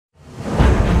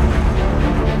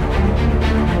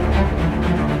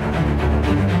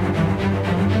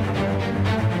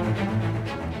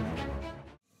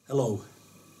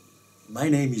My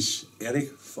name is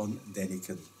Erich von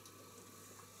Däniken.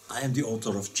 I am the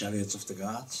author of Chariots of the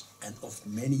Gods and of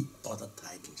many other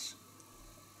titles.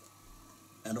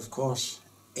 And of course,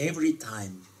 every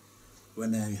time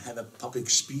when I have a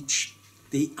public speech,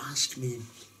 they ask me,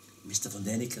 Mr. von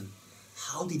Däniken,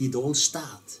 how did it all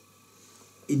start?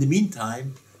 In the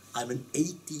meantime, I'm an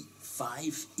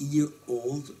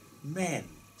 85-year-old man.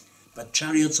 But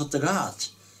Chariots of the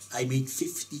Gods, I made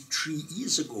 53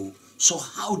 years ago. So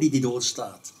how did it all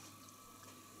start?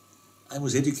 I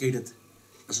was educated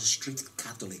as a strict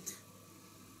Catholic,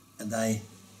 and I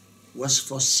was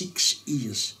for 6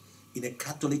 years in a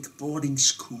Catholic boarding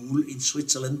school in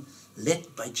Switzerland led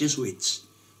by Jesuits,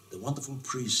 the wonderful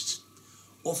priests.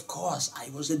 Of course, I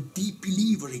was a deep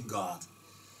believer in God.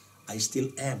 I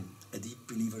still am a deep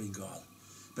believer in God.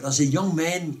 But as a young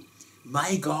man,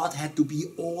 my God had to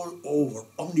be all over,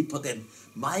 omnipotent.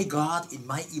 My God, in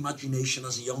my imagination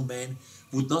as a young man,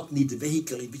 would not need a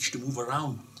vehicle in which to move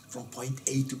around from point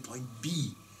A to point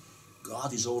B.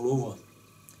 God is all over.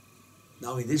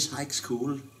 Now in this high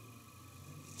school,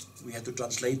 we had to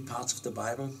translate parts of the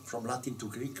Bible from Latin to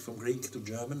Greek, from Greek to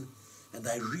German, and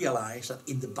I realized that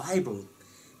in the Bible,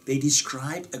 they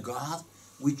describe a God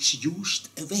which used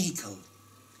a vehicle.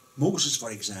 Moses,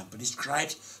 for example,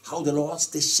 describes how the Lord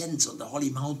descends on the holy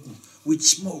mountain with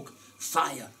smoke,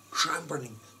 fire,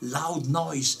 trembling, loud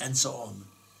noise, and so on.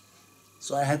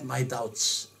 So I had my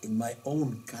doubts in my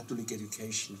own Catholic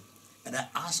education, and I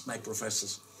asked my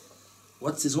professors,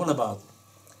 what's this all about?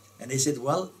 And they said,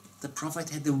 well, the prophet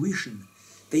had a vision.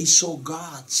 They saw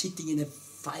God sitting in a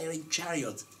fiery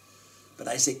chariot. But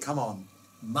I said, come on,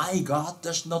 my God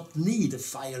does not need a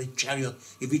fiery chariot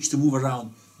in which to move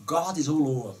around. God is all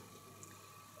over.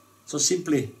 So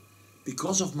simply,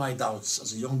 because of my doubts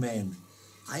as a young man,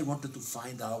 I wanted to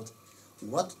find out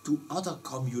what do other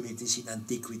communities in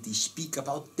antiquity speak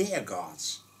about their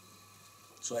gods.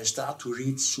 So I start to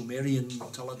read Sumerian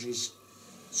mythologies,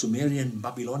 Sumerian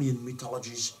Babylonian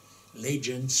mythologies,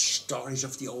 legends, stories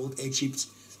of the old Egypt,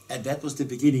 and that was the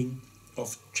beginning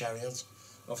of Chariots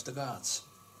of the Gods.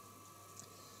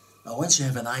 Now once you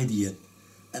have an idea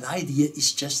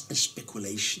is just a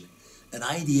speculation. An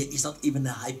idea is not even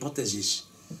a hypothesis.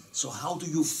 So how do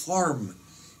you form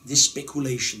this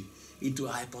speculation into a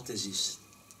hypothesis?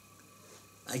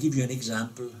 I give you an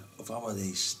example of our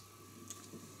days.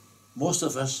 Most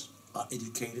of us are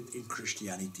educated in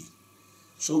Christianity.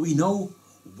 So we know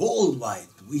worldwide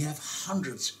we have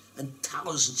hundreds and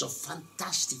thousands of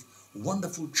fantastic,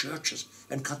 wonderful churches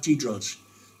and cathedrals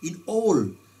in all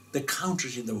the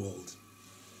countries in the world.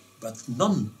 But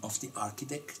none of the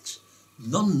architects,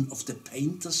 none of the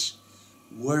painters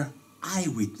were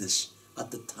eyewitness at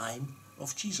the time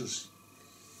of Jesus.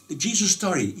 The Jesus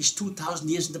story is 2,000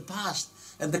 years in the past,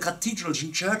 and the cathedrals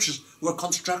and churches were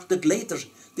constructed later.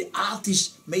 The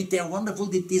artists made their wonderful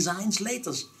designs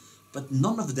later, but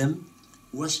none of them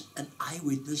was an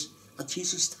eyewitness at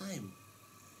Jesus' time.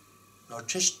 Now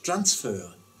just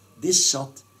transfer this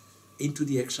thought into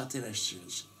the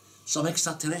extraterrestrials. Some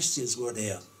extraterrestrials were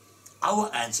there.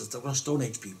 Our ancestors were Stone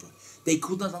Age people. They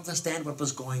could not understand what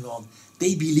was going on.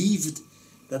 They believed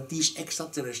that these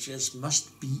extraterrestrials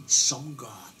must be some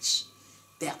gods.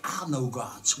 There are no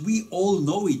gods. We all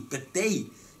know it, but they,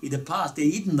 in the past, they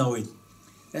didn't know it.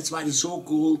 That's why the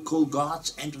so-called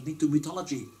gods entered into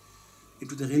mythology,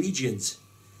 into the religions.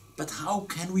 But how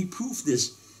can we prove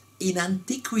this? In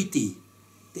antiquity,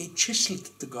 they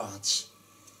chiseled the gods.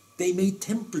 They made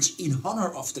temples in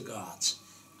honor of the gods.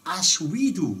 As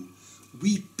we do,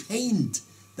 we paint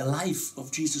the life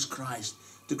of Jesus Christ,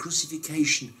 the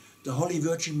crucifixion, the Holy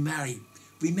Virgin Mary.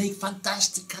 We make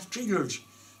fantastic cathedrals.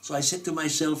 So I said to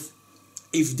myself,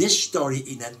 if this story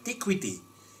in antiquity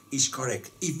is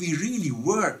correct, if we really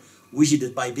were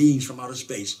visited by beings from outer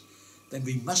space, then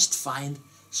we must find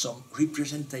some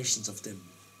representations of them,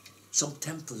 some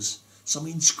temples, some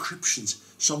inscriptions,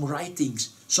 some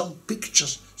writings, some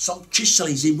pictures, some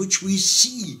chiselings in which we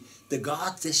see the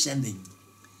God descending.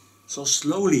 So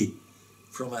slowly,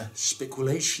 from a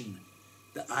speculation,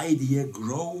 the idea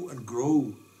grow and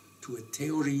grow to a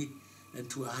theory and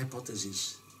to a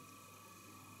hypothesis.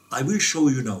 I will show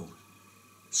you now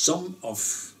some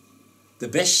of the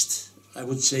best, I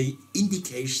would say,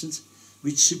 indications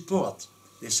which support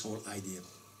this whole idea.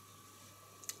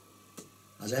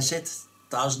 As I said,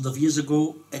 thousands of years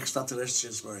ago,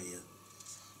 extraterrestrials were here.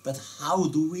 But how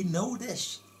do we know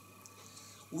this?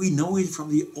 We know it from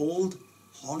the old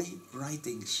holy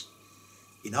writings.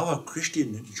 In our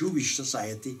Christian Jewish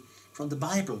society, from the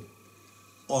Bible,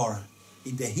 or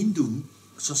in the Hindu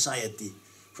society,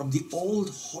 from the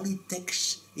old holy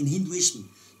texts in Hinduism,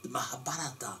 the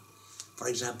Mahabharata, For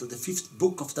example, the 5th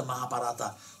book of the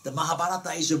Mahabharata. The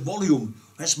Mahabharata is a volume,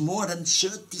 has more than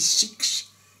 36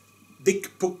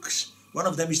 big books. One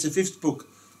of them is the 5th book,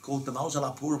 called the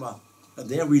Mausala Purva. And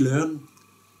there we learn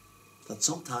that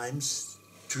sometimes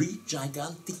 3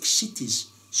 gigantic cities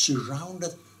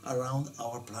surrounded around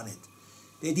our planet.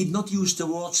 They did not use the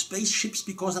word spaceships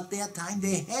because at their time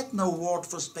they had no word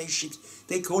for spaceships.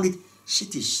 They call it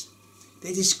cities.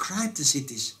 They described the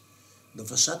cities. And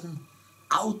of a sudden,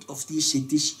 out of these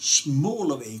cities,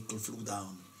 smaller vehicles flew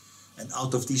down. And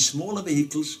out of these smaller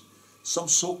vehicles, some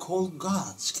so-called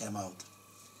gods came out.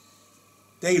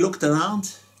 They looked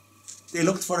around. They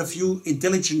looked for a few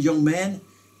intelligent young men.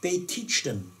 They teach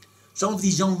them. Some of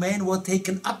these young men were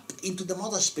taken up into the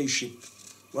mother spaceship.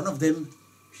 One of them,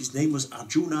 his name was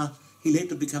Arjuna, he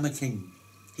later became a king.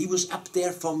 He was up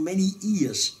there for many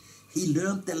years. He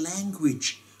learned the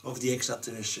language of the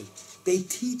extraterrestrials. They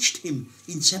taught him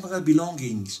in several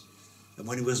belongings. And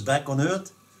when he was back on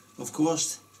Earth, of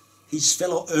course, his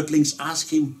fellow Earthlings asked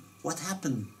him what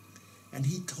happened. And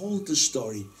he told the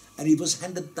story. And it was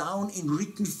handed down in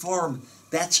written form.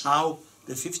 That's how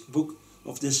the 5th book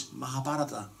of this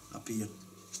Mahabharata appeared.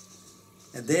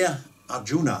 And there,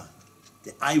 Arjuna,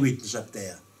 the eyewitness up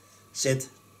there, said,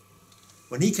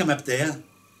 when he came up there,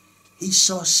 he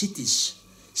saw cities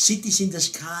in the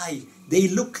sky. They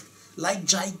looked like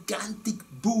gigantic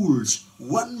bulls.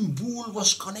 One bull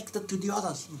was connected to the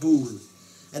other bull,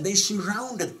 and they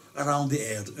surrounded around the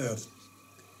earth.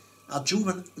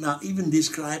 Arjuna now even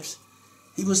describes,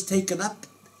 he was taken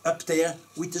up there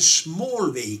with a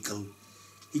small vehicle.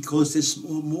 He calls this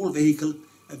small vehicle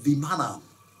a Vimana.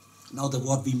 Now the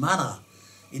word Vimana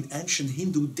in ancient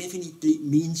Hindu definitely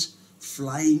means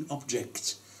flying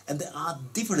objects. And there are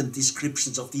different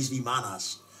descriptions of these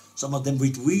Vimanas. Some of them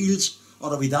with wheels,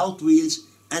 other without wheels,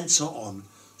 and so on.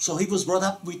 So he was brought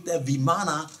up with a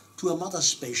Vimana to a mother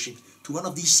spaceship, to one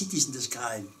of these cities in the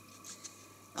sky.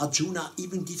 Arjuna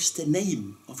even gives the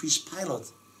name of his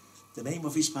pilot. The name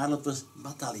of his pilot was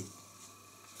Matali.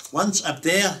 Once up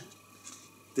there,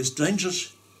 the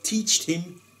strangers taught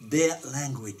him their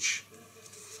language.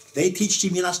 They taught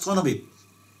him in astronomy,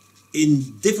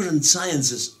 in different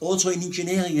sciences, also in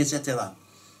engineering, etc.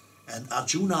 And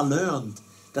Arjuna learned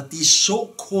that these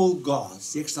so-called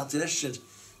gods, the extraterrestrials,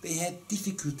 they had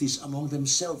difficulties among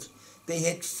themselves. They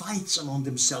had fights among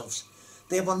themselves.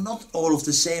 They were not all of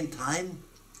the same time.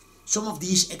 Some of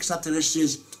these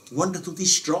extraterrestrials wanted to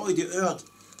destroy the earth.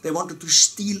 They wanted to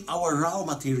steal our raw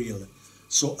material.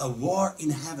 So a war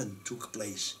in heaven took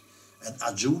place. And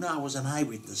Arjuna was an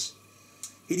eyewitness.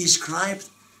 He described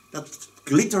that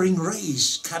glittering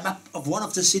rays came up of one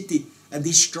of the cities and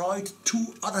destroyed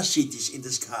 2 other cities in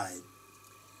the sky.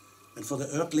 And for the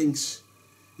earthlings,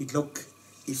 it looked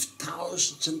if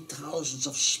thousands and thousands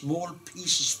of small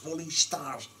pieces, falling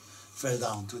stars, fell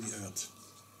down to the earth.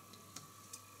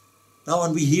 Now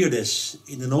when we hear this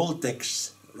in an old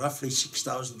text, roughly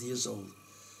 6,000 years old,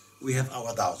 we have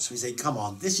our doubts. We say, come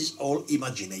on, this is all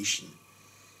imagination.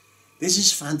 This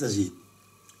is fantasy.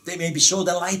 They maybe saw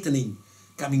the lightning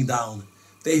coming down.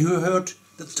 They heard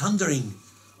the thundering,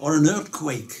 or an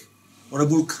earthquake, or a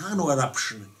volcano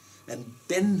eruption, and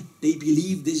then they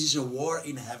believe this is a war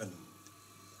in heaven.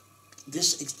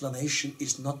 This explanation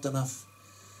is not enough,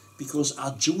 because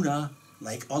Arjuna,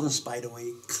 like others by the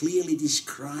way, clearly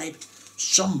described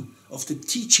some of the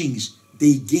teachings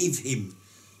they gave him,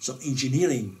 some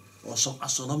engineering or some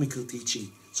astronomical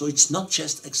teaching. So it's not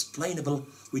just explainable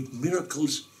with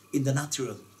miracles in the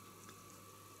natural.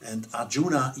 And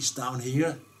Arjuna is down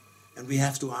here, and we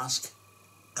have to ask,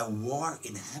 a war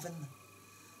in heaven?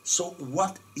 So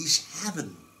what is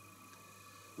heaven?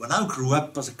 When I grew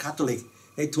up as a Catholic,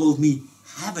 they told me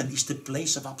heaven is the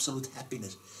place of absolute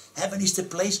happiness. Heaven is the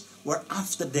place where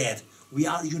after death we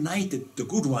are united, the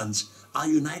good ones are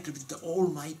united with the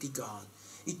Almighty God.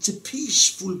 It's a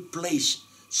peaceful place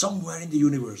somewhere in the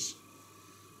universe.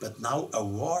 But now a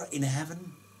war in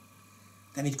heaven?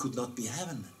 Then it could not be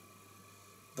heaven.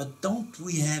 But don't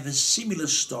we have a similar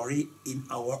story in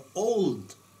our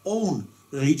own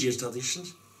religious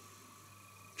traditions?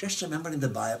 Just remember in the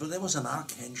Bible there was an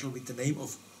archangel with the name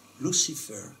of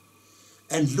Lucifer.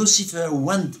 And Lucifer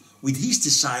went with his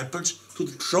disciples to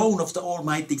the throne of the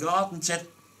Almighty God and said,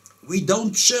 we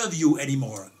don't serve you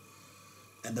anymore.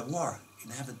 And the war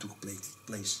in heaven took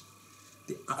place.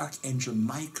 The archangel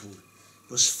Michael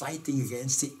was fighting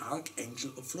against the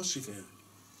archangel of Lucifer.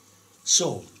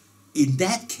 So, in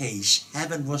that case,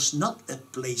 heaven was not a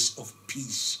place of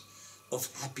peace, of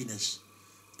happiness.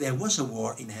 There was a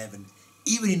war in heaven,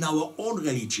 even in our own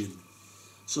religion.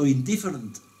 So in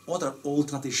different other old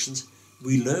traditions,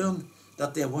 we learn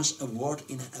that there was a war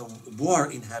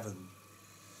in heaven.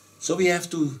 So we have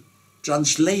to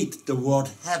translate the word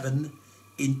heaven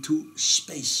into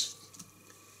space.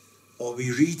 Or we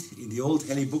read in the old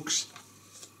holy books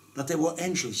that there were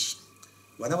angels.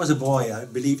 When I was a boy, I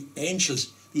believe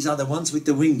angels, these are the ones with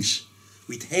the wings,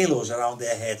 with halos around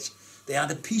their heads. They are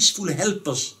the peaceful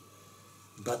helpers.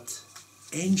 But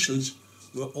angels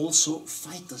were also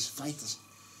fighters.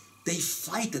 They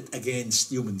fighted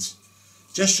against humans.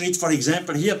 Just read, for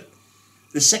example, here,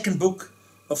 the second book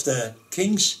of the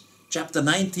Kings, chapter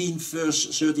 19,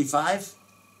 verse 35.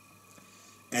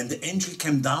 And the angel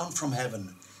came down from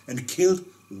heaven and killed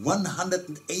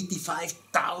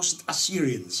 185,000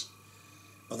 Assyrians.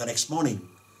 On the next morning,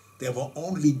 there were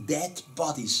only dead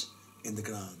bodies in the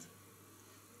ground.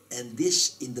 And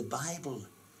this in the Bible.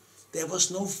 There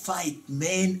was no fight,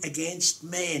 man against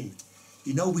man,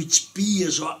 with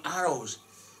spears or arrows.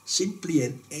 Simply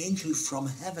an angel from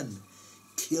heaven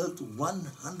killed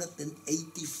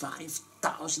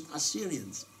 185,000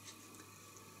 Assyrians.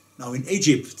 Now in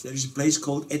Egypt, there is a place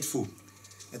called Edfu.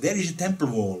 And there is a temple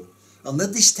wall. Under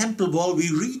this temple wall, we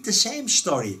read the same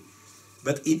story,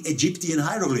 but in Egyptian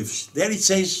hieroglyphs. There it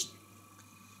says,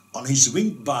 on his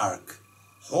winged bark,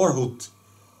 Horhut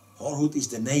is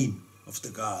the name of the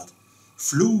god,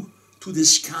 flew to the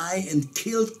sky and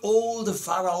killed all the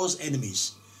Pharaoh's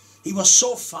enemies. He was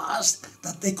so fast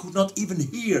that they could not even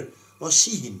hear or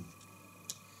see him.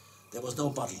 There was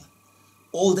no battle.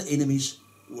 All the enemies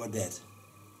were dead.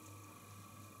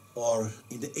 Or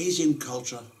in the Asian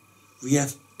culture, we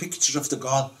have pictures of the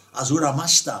god Ahura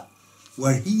Mazda,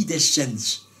 where he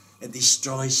descends and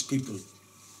destroys people.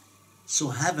 So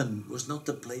heaven was not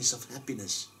the place of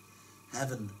happiness.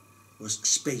 Heaven was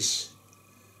space.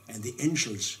 And the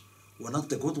angels were not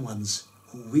the good ones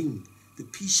who wing, the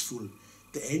peaceful.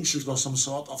 The angels were some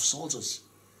sort of soldiers.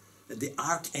 And the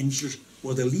archangels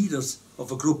were the leaders of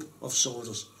a group of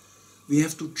soldiers. We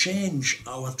have to change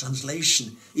our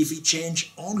translation. If we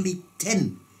change only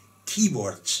 10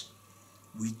 keywords,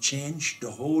 we change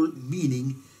the whole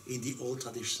meaning in the old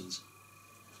traditions.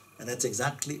 And that's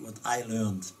exactly what I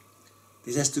learned.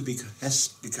 This has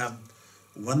become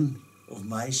one of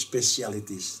my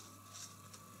specialities.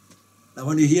 Now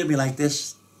when you hear me like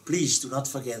this, please do not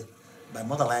forget, my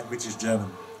mother language is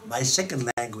German. My second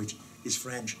language is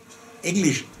French.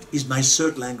 English is my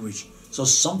third language. So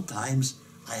sometimes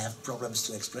I have problems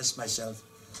to express myself,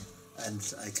 and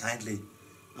I kindly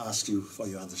ask you for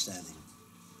your understanding.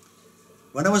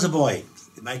 When I was a boy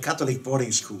in my Catholic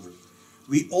boarding school,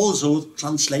 we also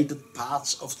translated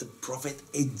parts of the prophet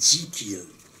Ezekiel.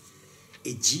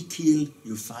 Ezekiel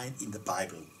you find in the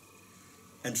Bible.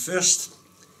 And first,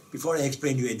 before I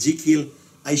explain you Ezekiel,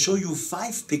 I show you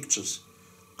 5 pictures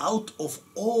out of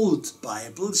old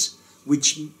Bibles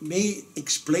which may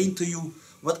explain to you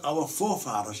what our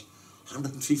forefathers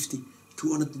 150,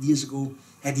 200 years ago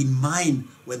had in mind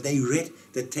when they read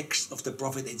the text of the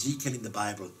prophet Ezekiel in the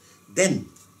Bible. Then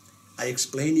I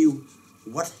explain you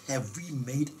what have we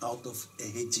made out of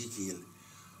Ezekiel,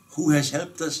 who has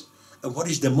helped us, and what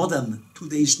is the modern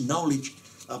today's knowledge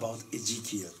about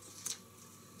Ezekiel.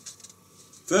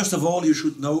 First of all, you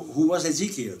should know who was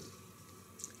Ezekiel.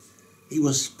 He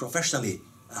was professionally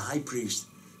a high priest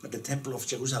at the Temple of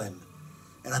Jerusalem.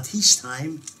 And at his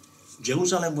time,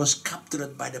 Jerusalem was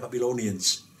captured by the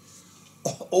Babylonians.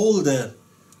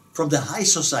 From the high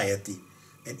society,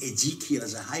 and Ezekiel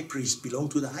as a high priest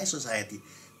belonged to the high society,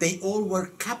 they all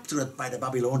were captured by the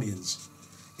Babylonians.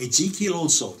 Ezekiel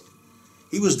also.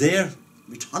 He was there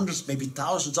with hundreds, maybe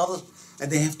thousands of others,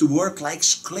 and they have to work like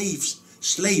slaves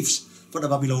for the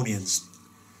Babylonians.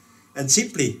 And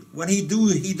simply, when he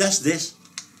does this,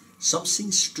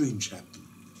 something strange happens.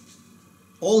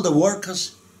 All the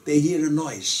workers, they hear a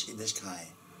noise in the sky.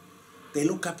 They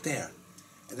look up there,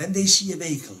 and then they see a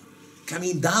vehicle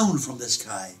coming down from the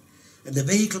sky, and the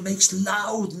vehicle makes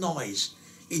loud noise.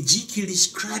 Ezekiel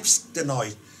describes the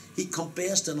noise. He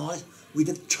compares the noise with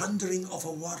the thundering of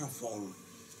a waterfall.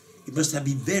 It must have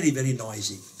been very, very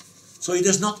noisy. So he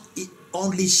does not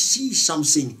only see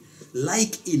something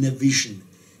like in a vision,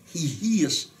 he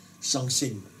hears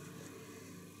something.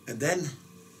 And then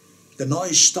the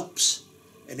noise stops,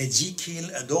 and Ezekiel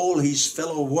and all his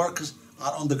fellow workers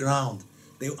are on the ground.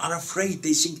 They are afraid.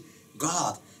 They think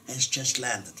God has just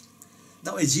landed.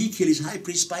 Now Ezekiel is high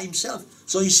priest by himself,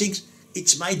 so he thinks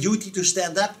it's my duty to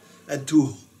stand up and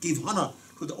to give honor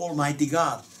to the Almighty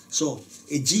God. So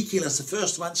Ezekiel as the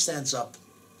first one stands up,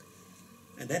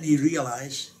 and then he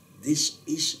realizes this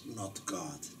is not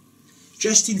God.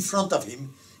 Just in front of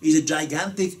him is a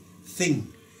gigantic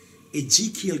thing.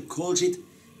 Ezekiel calls it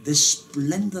the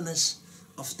splendorness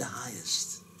of the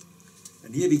highest.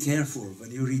 And here be careful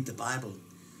when you read the Bible.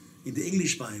 In the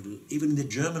English Bible, even in the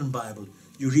German Bible,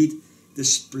 you read the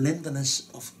splendorness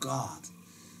of God.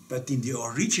 But in the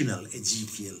original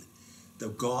Ezekiel, the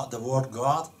word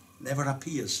God never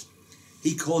appears.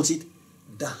 He calls it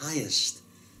the highest,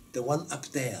 the one up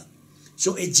there.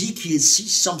 So Ezekiel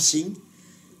sees something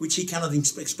which he cannot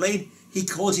explain. He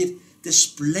calls it the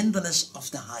splendorness of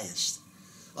the highest.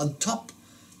 On top,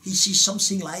 he sees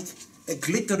something like a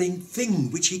glittering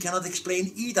thing which he cannot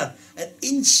explain either. And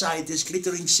inside this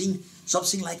glittering thing,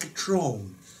 something like a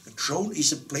throne. A throne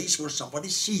is a place where somebody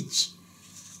sits.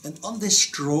 And on this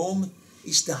throne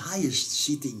is the highest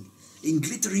sitting in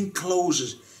glittering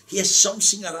clothes. He has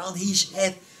something around his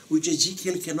head which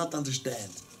Ezekiel cannot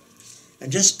understand.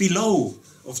 And just below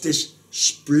of this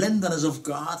splendorness of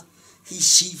God, he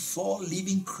sees 4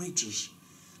 living creatures.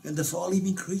 And the 4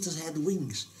 living creatures had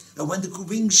wings. And when the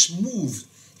wings moved,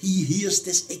 he hears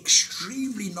this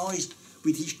extremely noise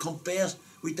which he compares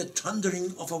with the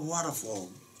thundering of a waterfall.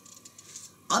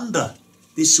 Under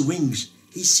these wings,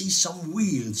 he sees some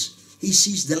wheels. He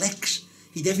sees the legs.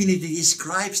 He definitely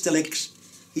describes the legs.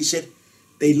 He said,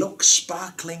 they look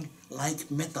sparkling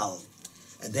like metal.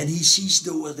 And then he sees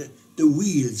the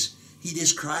wheels. He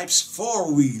describes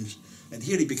 4 wheels. And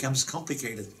here it becomes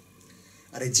complicated.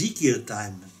 At Ezekiel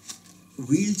time,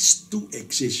 wheels do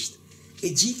exist.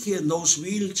 Ezekiel knows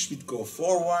wheels which go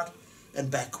forward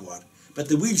and backward. But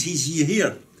the wheels he sees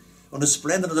here, on the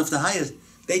splendor of the highest,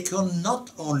 they can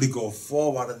not only go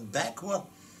forward and backward,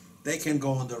 they can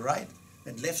go on the right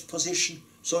and left position.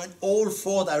 So in all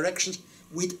 4 directions,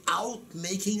 without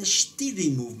making a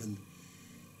steering movement.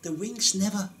 The wings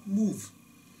never move.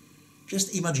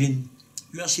 Just imagine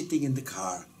you are sitting in the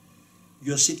car.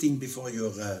 You are sitting before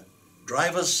your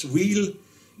driver's wheel.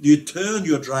 You turn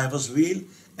your driver's wheel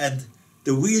and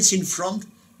the wheels in front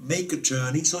make a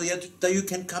turning so that you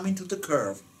can come into the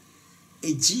curve.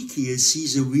 Ezekiel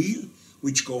sees a wheel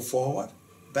which go forward,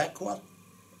 backward,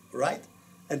 right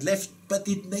and left, but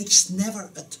it makes never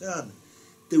a turn.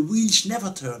 The wheels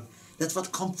never turn. That's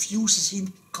what confuses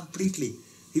him completely.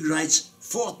 He writes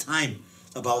 4 times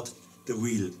about the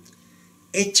wheel,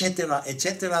 etc.,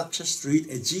 etc. Just read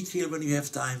Ezekiel when you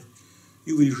have time.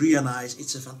 You will realize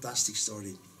it's a fantastic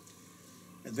story.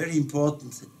 And very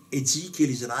important, Ezekiel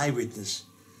is an eyewitness.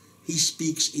 He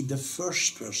speaks in the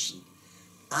first person.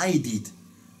 I did,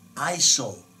 I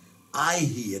saw, I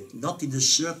heard, not in the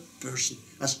third person,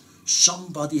 as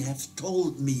somebody have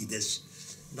told me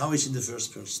this. Now it's in the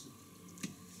first person.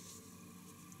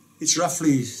 It's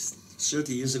roughly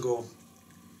 30 years ago.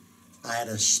 I had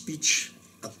a speech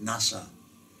at NASA,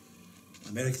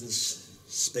 American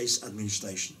Space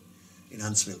Administration, in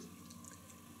Huntsville.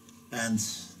 And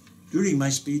during my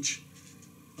speech,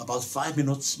 about 5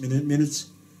 minutes,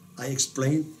 I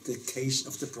explained the case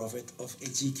of the prophet of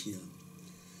Ezekiel.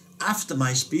 After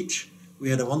my speech,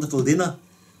 we had a wonderful dinner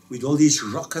with all these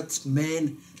rocket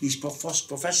men, these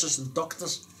professors and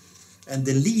doctors, and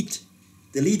the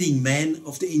leading man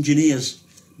of the engineers,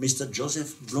 Mr.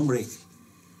 Joseph Blumrich.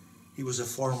 He was a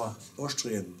former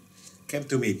Austrian, came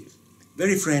to me,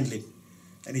 very friendly,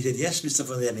 and he said, yes, Mr.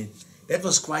 von Däniken, that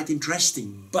was quite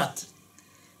interesting, but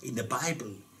in the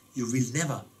Bible, you will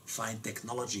never find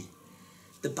technology.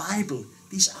 The Bible,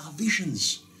 these are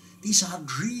visions, these are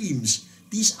dreams,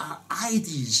 these are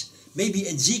ideas. Maybe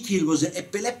Ezekiel was an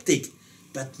epileptic,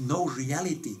 but no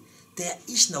reality. There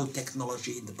is no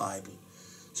technology in the Bible.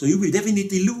 So you will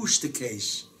definitely lose the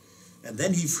case. And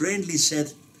then he friendly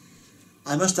said,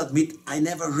 I must admit, I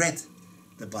never read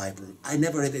the Bible. I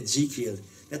never read Ezekiel.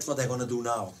 That's what I'm going to do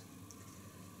now.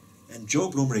 And Joe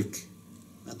Blumrich,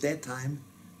 at that time,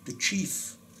 the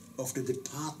chief of the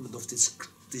department of this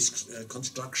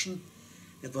construction,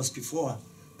 that was before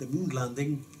the moon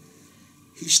landing,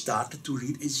 he started to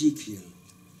read Ezekiel.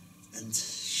 And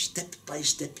step by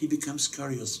step he becomes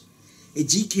curious.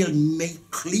 Ezekiel made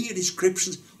clear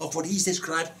descriptions of what he's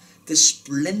described, the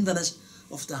splendorness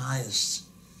of the highest.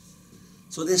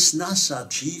 So this NASA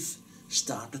chief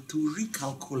started to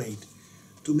recalculate,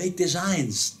 to make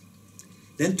designs.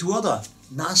 Then 2 other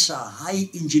NASA high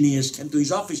engineers came to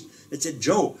his office and said,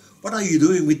 Joe, what are you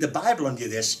doing with the Bible on your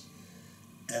desk?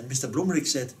 And Mr. Blumrich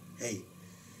said, hey,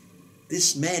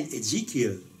 this man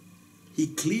Ezekiel, he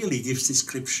clearly gives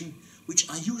description which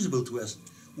are usable to us.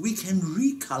 We can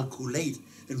recalculate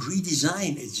and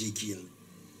redesign Ezekiel.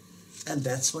 And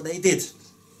that's what they did.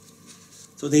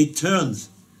 So they turned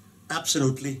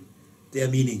absolutely their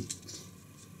meaning.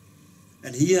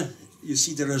 And here you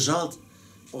see the result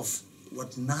of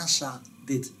what NASA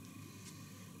did.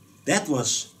 That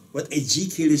was what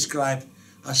Ezekiel described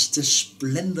as the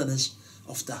splendorness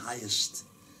of the highest.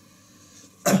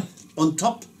 On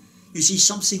top, you see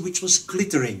something which was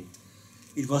glittering.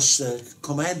 It was a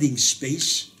commanding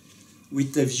space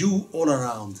with the view all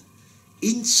around.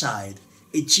 Inside,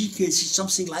 Ezekiel sees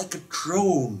something like a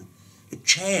throne, a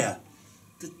chair,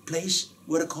 the place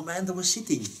where the commander was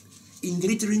sitting, in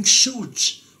glittering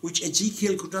suits, which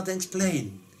Ezekiel could not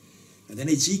explain. And then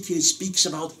Ezekiel speaks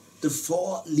about the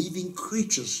 4 living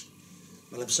creatures.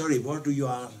 Well, I'm sorry, where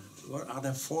are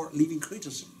the 4 living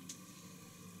creatures?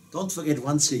 Don't forget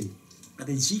one thing. At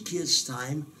Ezekiel's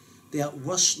time, there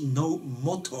was no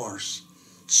motors,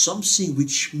 something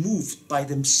which moved by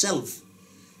themselves.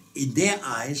 In their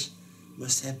eyes,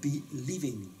 must have been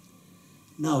living.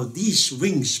 Now, these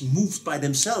wings moved by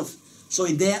themselves, so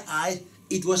in their eyes,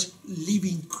 it was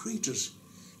living creatures.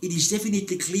 It is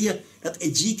definitely clear that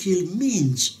Ezekiel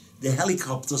means the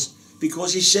helicopters,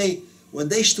 because he say, when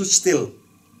they stood still,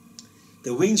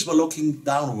 the wings were looking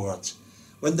downwards.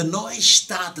 When the noise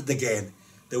started again,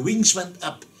 the wings went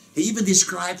up. He even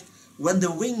described when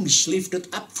the wings lifted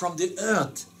up from the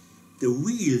earth, the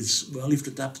wheels were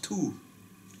lifted up too.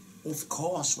 Of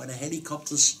course, when a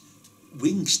helicopter's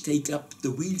wings take up,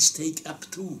 the wheels take up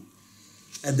too.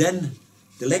 And then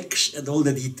the legs and all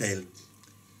the detail.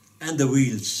 And the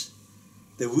wheels.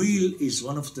 The wheel is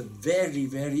one of the very,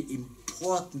 very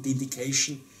important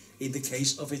indication in the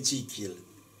case of Ezekiel.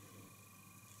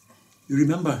 You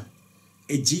remember,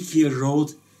 Ezekiel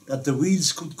wrote that the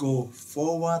wheels could go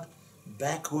forward,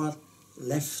 backward,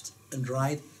 left and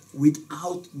right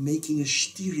without making a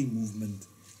steering movement.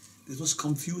 This was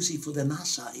confusing for the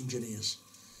NASA engineers.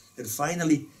 And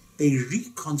finally, they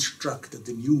reconstructed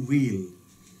the new wheel.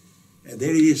 And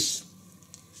there it is.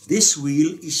 This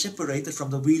wheel is separated from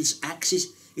the wheel's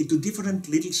axis into different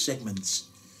little segments.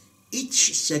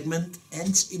 Each segment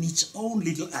ends in its own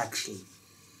little axle.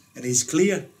 And it's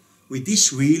clear, with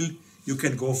this wheel, you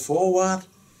can go forward,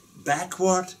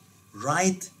 backward,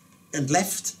 right and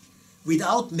left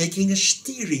without making a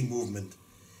steering movement.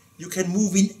 You can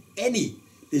move in any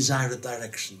desired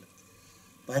direction.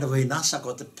 By the way, NASA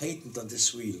got a patent on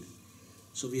this wheel.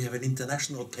 So we have an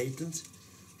international patent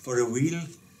for a wheel,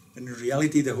 and in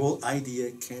reality the whole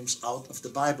idea comes out of the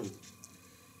Bible.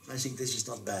 I think this is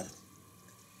not bad.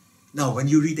 Now, when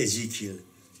you read Ezekiel,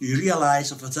 you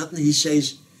realize of a sudden he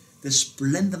says, the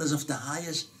splendorness of the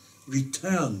highest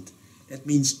returned. That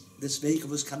means this vehicle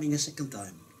was coming a second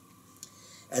time.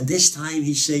 And this time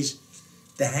he says,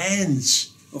 the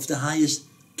hands of the highest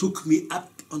took me up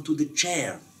onto the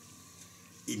chair.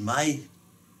 In my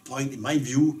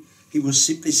view, he was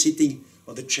simply sitting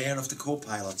on the chair of the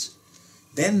co-pilots.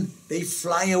 Then they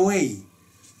fly away.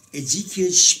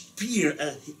 Ezekiel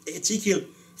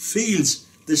feels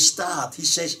the start. He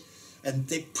says, and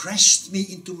they pressed me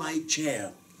into my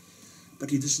chair. But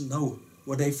he doesn't know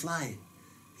where they fly.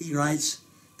 He writes,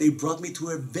 they brought me to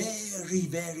a very,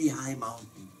 very high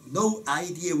mountain. No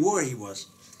idea where he was.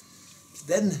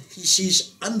 Then he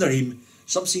sees under him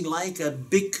something like a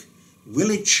big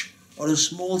village or a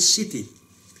small city.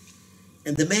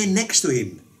 And the man next to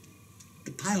him,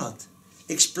 the pilot,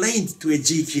 explained to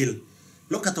Ezekiel,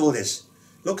 look at all this,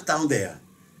 look down there,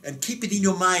 and keep it in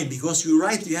your mind, because you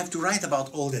have to write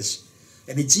about all this.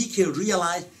 And Ezekiel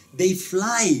realized they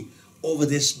fly over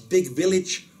this big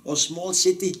village or small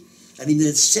city, and in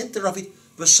the center of it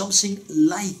was something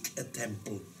like a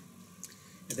temple.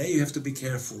 And there you have to be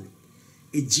careful.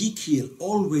 Ezekiel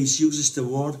always uses the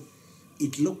word,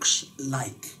 it looks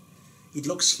like. It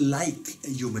looks like a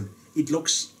human. It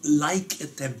looks like a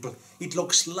temple. It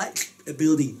looks like a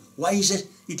building. Why is it?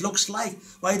 It looks like.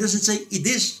 Why does it say it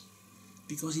is?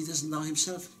 Because he doesn't know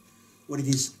himself what it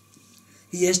is.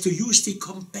 He has to use the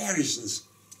comparisons.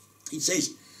 He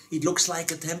says, it looks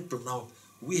like a temple. Now,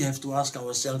 we have to ask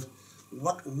ourselves,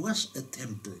 what was a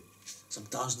temple some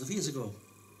thousands of years ago?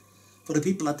 For the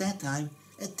people at that time,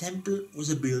 a temple was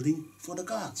a building for the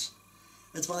gods.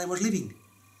 That's why they were living.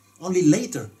 Only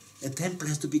later, a temple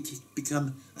has to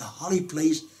become a holy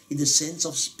place in the sense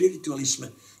of spiritualism,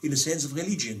 in the sense of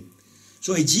religion.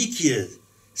 So Ezekiel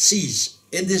sees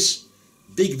in this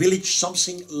big village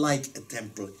something like a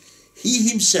temple. He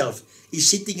himself is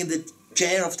sitting in the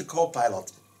chair of the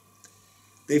co-pilot.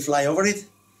 They fly over it,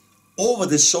 over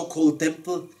the so-called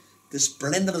temple. The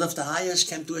splendor of the highest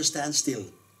came to a standstill.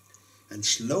 And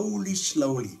slowly,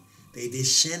 slowly, they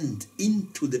descend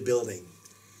into the building.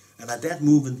 And at that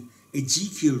moment,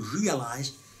 Ezekiel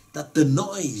realized that the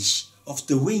noise of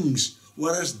the wings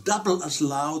were as double as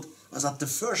loud as at the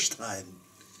first time.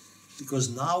 Because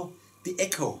now the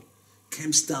echo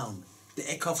comes down, the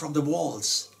echo from the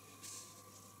walls.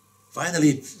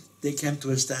 Finally, they came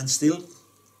to a standstill.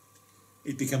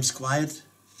 It becomes quiet,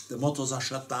 the motors are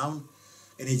shut down,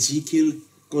 and Ezekiel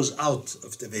goes out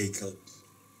of the vehicle.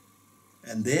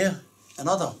 And there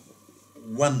another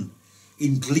one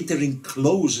in glittering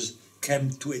clothes came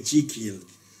to Ezekiel.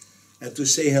 And to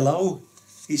say hello,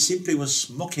 he simply was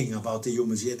mocking about the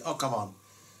humans. He said, oh, come on,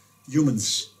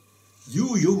 humans.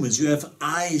 You humans, you have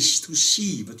eyes to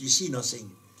see, but you see nothing.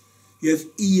 You have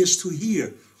ears to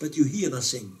hear, but you hear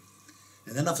nothing.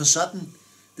 And then all of a sudden,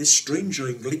 this stranger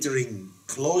in glittering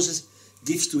clothes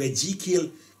gives to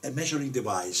Ezekiel a measuring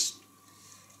device.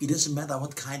 It doesn't matter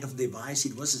what kind of device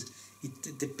it was.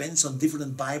 It depends on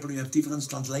different Bible. You have different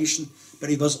translation, but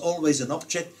it was always an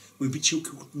object with which you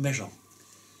could measure.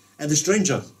 And the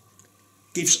stranger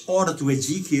gives order to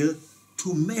Ezekiel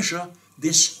to measure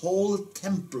this whole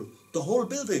temple, the whole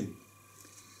building.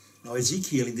 Now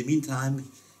Ezekiel, in the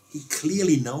meantime, he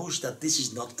clearly knows that this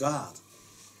is not God.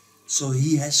 So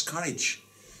he has courage.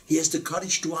 He has the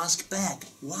courage to ask back,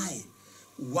 why?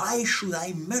 Why should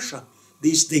I measure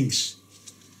these things?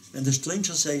 And the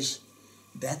stranger says,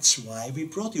 that's why we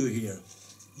brought you here,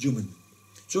 human.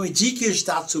 So Ezekiel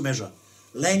starts to measure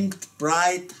length,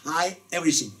 breadth, height,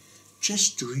 everything.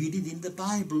 Just read it in the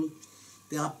Bible.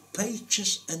 There are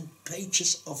pages and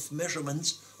pages of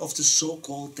measurements of the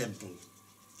so-called temple.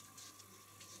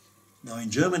 Now in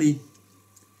Germany,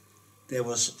 there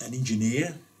was an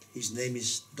engineer. His name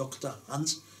is Dr.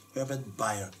 Hans Herbert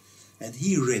Bayer. And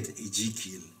he read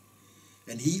Ezekiel.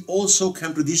 And he also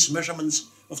came to these measurements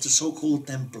of the so-called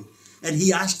temple. And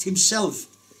he asked himself,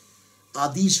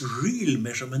 are these real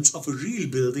measurements of a real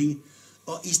building,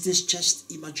 or is this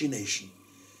just imagination?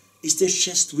 Is this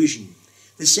just vision?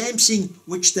 The same thing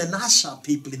which the NASA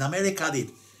people in America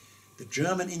did. The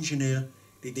German engineer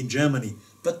did in Germany.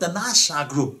 But the NASA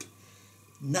group,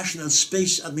 National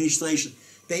Space Administration,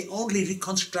 they only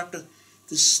reconstructed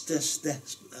the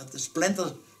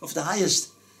splendor of the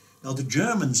highest. Now the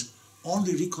Germans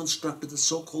only reconstructed the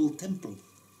so-called temple.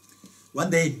 One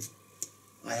day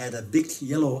I had a big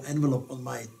yellow envelope on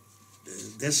my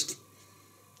desk,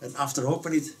 and after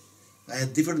opening it I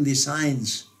had different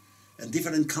designs and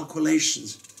different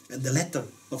calculations, and the letter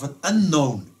of an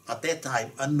unknown, at that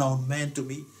time unknown man to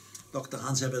me, Dr.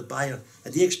 Hans Herbert Bayer,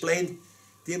 and he explained,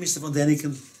 dear Mr. von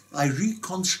Däniken, I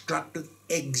reconstructed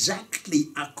exactly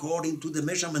according to the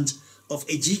measurements of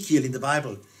Ezekiel in the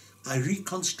Bible. I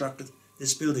reconstructed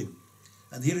this building,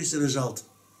 and here is the result.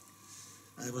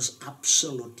 I was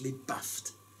absolutely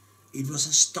baffled. It was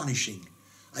astonishing.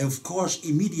 I of course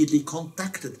immediately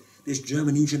contacted this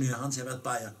German engineer Hans Herbert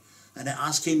Bayer, and I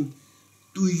asked him,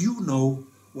 do you know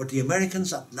what the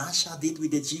Americans at NASA did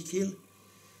with Ezekiel?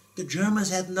 The Germans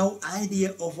had no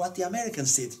idea of what the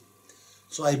Americans did.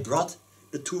 So I brought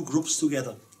the two groups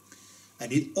together,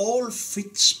 and it all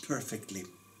fits perfectly.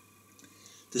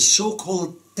 The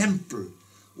so-called temple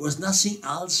was nothing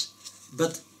else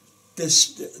but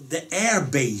the air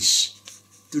base,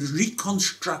 the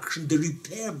reconstruction, the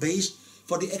repair base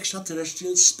for the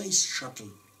extraterrestrial space shuttle.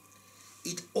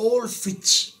 It all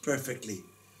fits perfectly.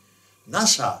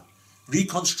 NASA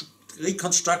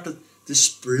reconstructed the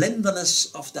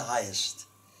splendorness of the highest.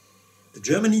 The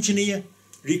German engineer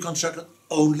reconstructed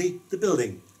only the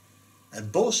building,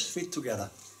 and both fit together.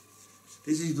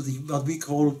 This is what we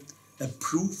call a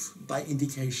proof by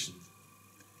indication.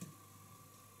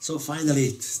 So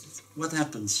finally, what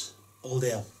happens all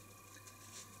there?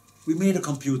 We made a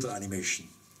computer animation.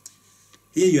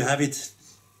 Here you have it.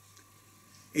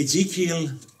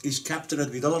 Ezekiel is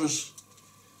captured with others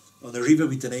on a river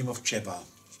with the name of Chebar.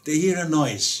 They hear a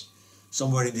noise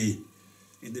somewhere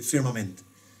in the firmament.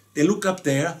 They look up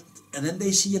there, and then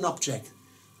they see an object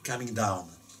coming down.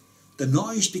 The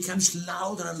noise becomes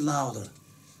louder and louder,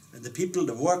 and the people,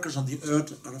 the workers on the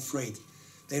earth, are afraid.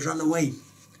 They run away.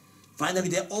 Finally,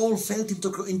 they all fell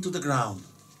into the ground.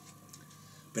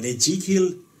 But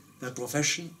Ezekiel, by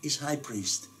profession, is high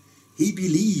priest. He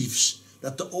believes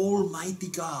that the Almighty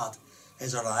God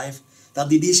has arrived,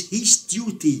 that it is his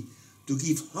duty to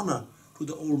give honor to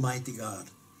the Almighty God.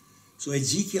 So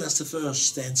Ezekiel as the first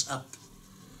stands up,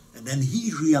 and then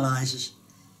he realizes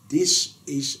this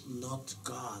is not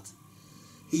God.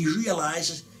 He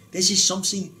realizes this is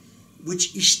something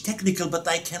which is technical, but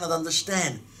I cannot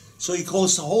understand. So he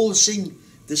calls the whole thing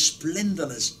the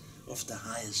splendorness of the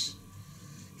highest.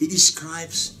 He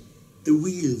describes the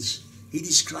wheels. He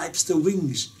describes the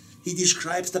wings. He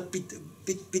describes that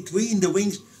between the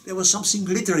wings there was something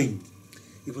glittering.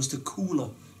 It was the cooler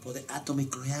for the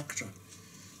atomic reactor.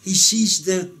 He sees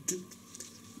the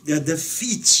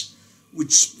feet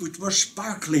which were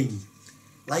sparkling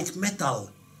like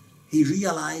metal. He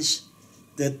realized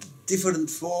that different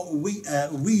four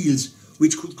wheels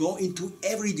which could go into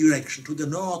every direction, to the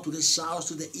north, to the south,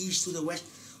 to the east, to the west,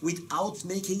 without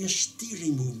making a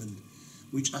steering movement,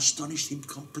 which astonished him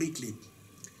completely.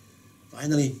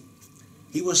 Finally,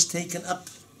 he was taken up.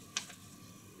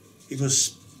 He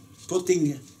was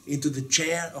putting into the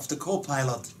chair of the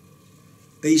co-pilot.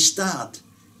 They start.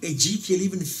 Ezekiel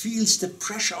even feels the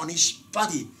pressure on his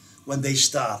body when they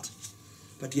start,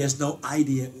 but he has no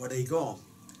idea where they go.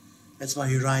 That's why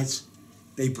he writes,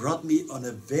 they brought me on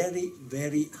a very,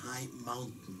 very high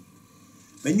mountain.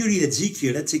 When you read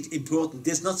Ezekiel, that's important.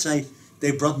 It does not say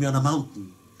they brought me on a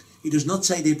mountain. It does not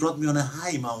say they brought me on a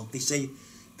high mountain. They say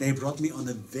they brought me on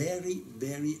a very,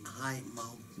 very high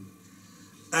mountain.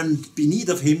 And beneath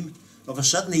of him, of a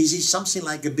sudden he sees something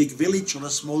like a big village or a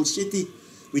small city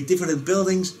with different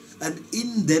buildings, and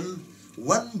in them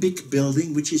one big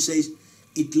building, which he says,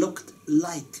 it looked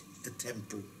like a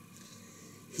temple.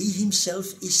 He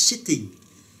himself is sitting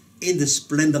in the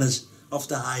splendorness of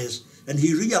the highest, and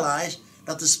he realized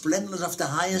that the splendorness of the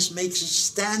highest makes a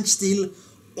standstill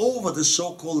over the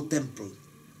so-called temple.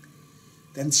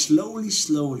 Then slowly,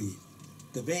 slowly,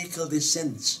 the vehicle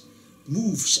descends,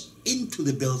 moves into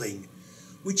the building,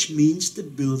 which means the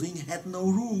building had no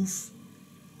roof.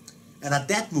 And at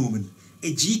that moment,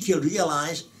 Ezekiel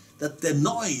realized that the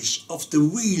noise of the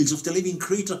wheels of the living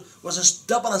creature was as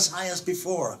double as high as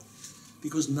before,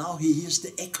 because now he hears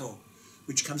the echo,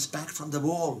 which comes back from the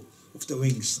wall of the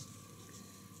wings.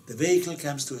 The vehicle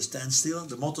comes to a standstill,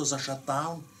 the motors are shut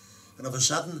down, and of a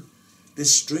sudden,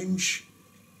 this strange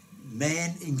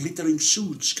man in glittering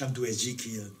suits come to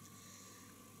Ezekiel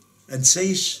and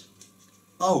says,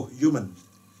 "Oh, human,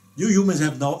 you humans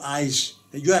have no eyes.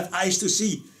 You have eyes to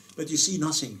see, but you see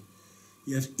nothing.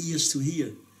 You have ears to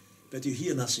hear, but you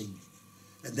hear nothing."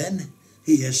 And then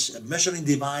he has a measuring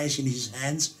device in his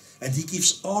hands, and he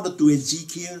gives order to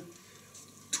Ezekiel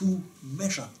to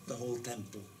measure the whole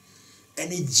temple.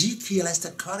 And Ezekiel has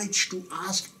the courage to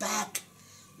ask back,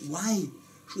 "Why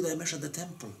should I measure the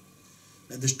temple?"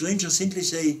 And the stranger simply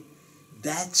say,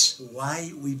 "That's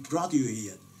why we brought you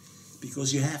here,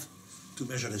 because you have to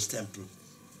measure this temple."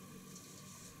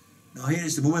 Now here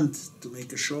is the moment to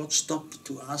make a short stop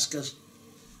to ask us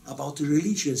about the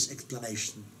religious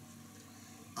explanation.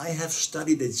 I have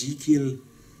studied Ezekiel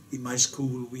in my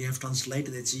school. We have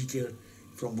translated Ezekiel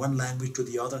from one language to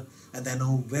the other, and I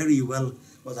know very well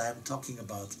what I am talking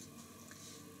about.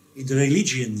 In the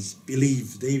religions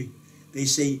belief, they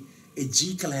say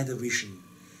Ezekiel had a vision.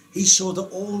 He saw the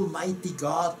Almighty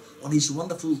God on his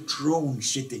wonderful throne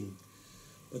sitting.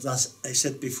 But as I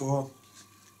said before,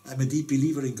 I'm a deep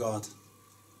believer in God.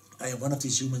 I am one of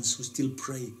these humans who still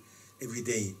pray every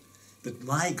day. But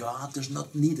my God does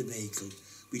not need a vehicle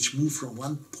which moves from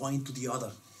one point to the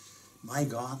other. My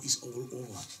God is all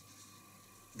over.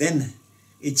 Then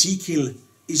Ezekiel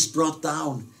is brought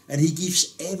down, and he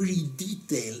gives every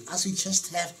detail, as we just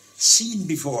have seen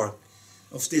before,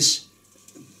 of this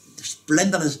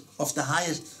splendorness of the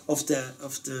highest, of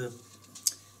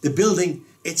the building,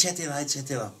 etc.,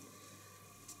 etc.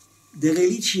 The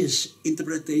religious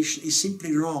interpretation is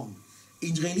simply wrong.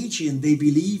 In religion, they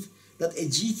believe that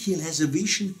Ezekiel has a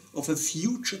vision of a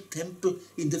future temple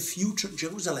in the future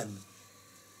Jerusalem.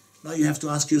 Now you have to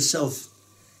ask yourself,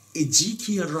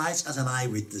 Ezekiel writes as an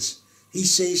eyewitness. He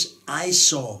says, "I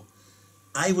saw,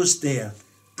 I was there,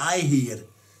 I hear."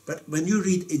 But when you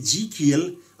read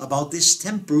Ezekiel about this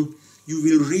temple, you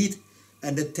will read,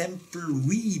 "And the temple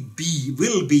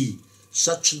will be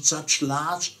such and such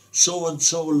large, so and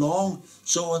so long,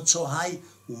 so and so high."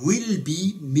 Will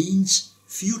be means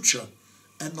future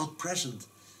and not present.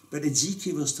 But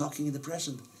Ezekiel was talking in the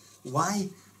present. Why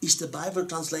is the Bible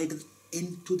translated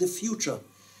into the future?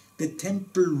 The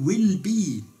temple will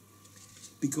be,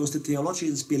 because the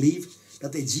theologians believe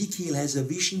that Ezekiel has a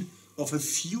vision of a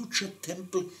future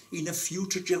temple in a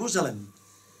future Jerusalem.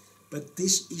 But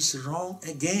this is wrong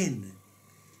again.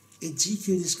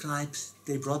 Ezekiel describes,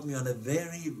 "They brought me on a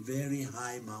very, very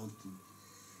high mountain."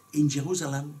 In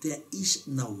Jerusalem there is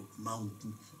no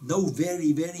mountain, no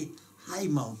very, very high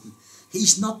mountain.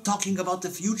 He's not talking about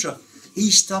the future.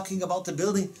 He's talking about the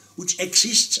building which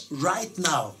exists right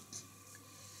now.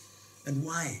 And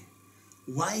why?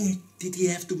 Why did he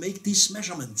have to make these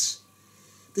measurements?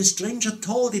 The stranger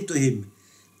told it to him.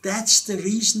 "That's the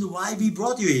reason why we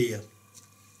brought you here."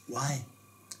 Why?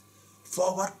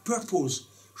 For what purpose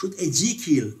should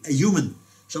Ezekiel, a human,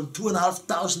 some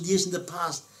 2,500 years in the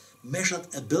past, measured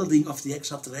a building of the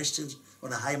extraterrestrials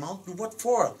on a high mountain? What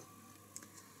for?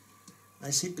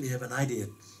 I simply have an idea.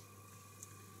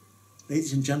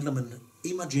 Ladies and gentlemen,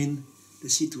 imagine the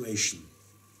situation.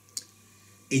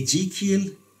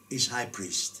 Ezekiel is high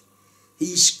priest.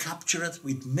 He is captured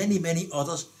with many, many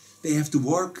others. They have to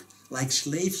work like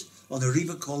slaves on a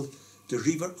river called the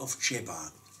river of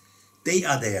Chebar. They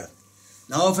are there.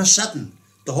 Now all of a sudden,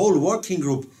 the whole working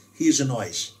group hears a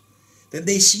noise. Then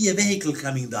they see a vehicle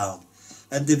coming down.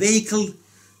 And the vehicle,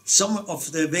 some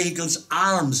of the vehicle's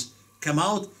arms come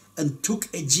out and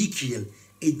took Ezekiel.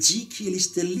 Ezekiel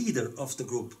is the leader of the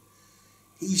group.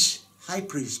 He's high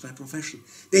priest by profession.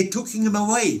 They took him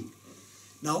away.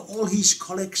 Now all his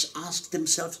colleagues asked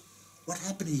themselves, what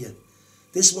happened here?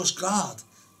 This was God.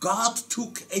 God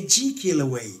took Ezekiel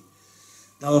away.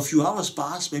 Now a few hours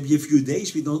pass, maybe a few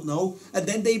days, we don't know, and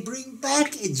then they bring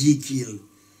back Ezekiel.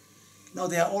 Now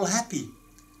they are all happy.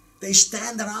 They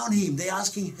stand around him, they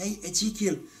asking, hey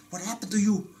Ezekiel, what happened to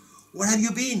you? Where have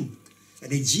you been?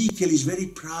 And Ezekiel is very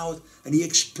proud and he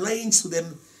explains to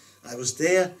them, I was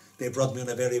there, they brought me on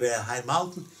a very, very high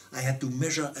mountain, I had to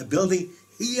measure a building,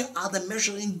 here are the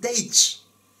measuring dates.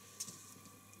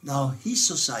 Now his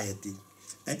society,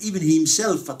 and even he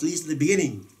himself, at least in the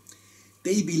beginning,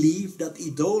 they believe that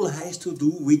it all has to do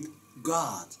with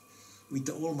God, with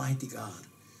the Almighty God.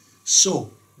 So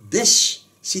this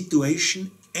situation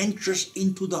enters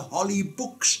into the holy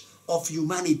books of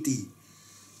humanity.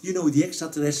 You know, the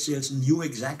extraterrestrials knew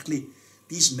exactly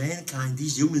these mankind,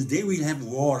 these humans, they will have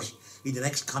wars in the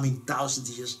next coming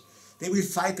 1,000 years. They will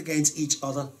fight against each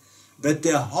other, but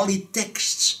their holy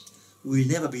texts will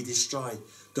never be destroyed.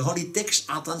 The holy texts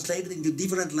are translated into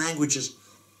different languages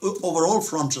over all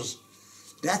frontiers.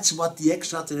 That's what the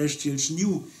extraterrestrials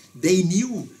knew. They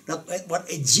knew that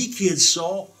what Ezekiel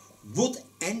saw would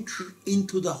enter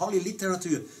into the holy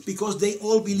literature because they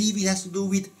all believe it has to do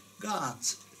with God.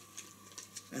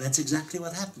 And that's exactly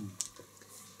what happened.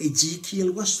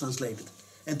 Ezekiel was translated.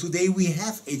 And today we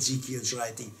have Ezekiel's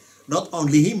writing. Not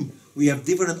only him, we have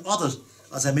different others,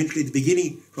 as I mentioned at the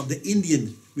beginning, from the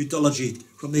Indian mythology,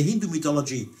 from the Hindu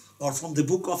mythology, or from the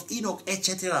book of Enoch,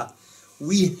 etc.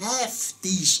 We have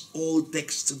these old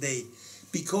texts today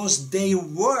because they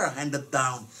were handed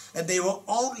down, and they were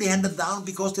only handed down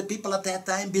because the people at that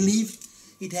time believed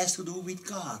it has to do with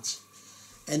God.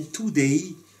 And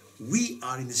today we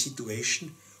are in a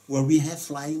situation where we have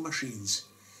flying machines.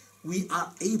 We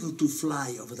are able to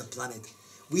fly over the planet.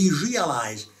 We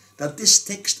realize that this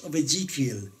text of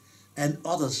Ezekiel and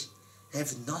others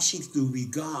have nothing to do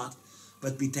with God,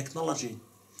 but with technology.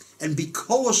 And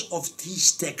because of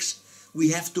these texts,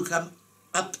 we have to come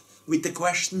up with the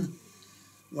question,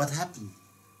 what happened?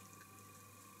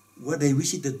 Were they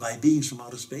visited by beings from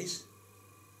outer space?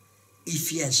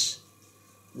 If yes,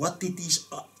 what did these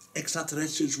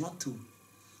extraterrestrials want to?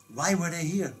 Why were they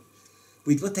here?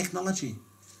 With what technology?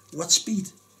 What speed?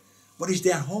 What is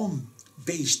their home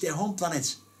base, their home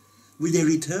planets? Will they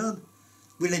return?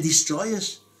 Will they destroy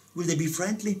us? Will they be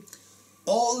friendly?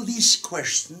 All these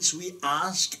questions we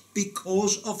ask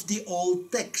because of the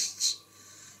old texts.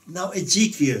 Now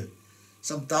Ezekiel,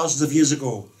 some thousands of years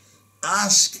ago,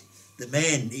 asked the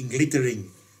man in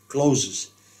glittering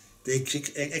clothes, the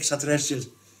extraterrestrials,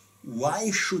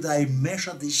 why should I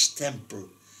measure this temple?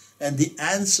 And the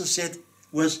answer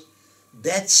was,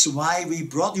 that's why we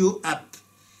brought you up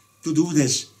to do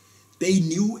this. They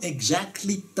knew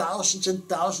exactly thousands and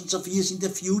thousands of years in the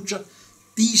future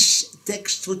these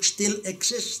texts would still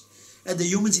exist, and the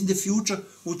humans in the future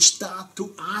would start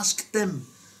to ask them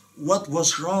what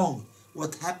was wrong,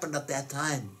 what happened at that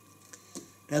time.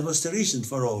 That was the reason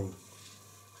for all,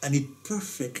 and it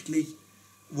perfectly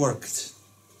worked.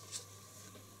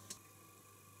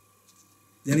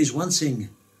 There is one thing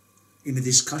in the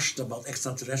discussion about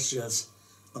extraterrestrials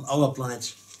on our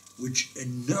planet which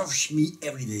unnerves me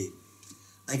every day.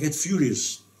 I get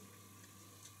furious.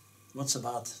 What's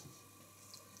about?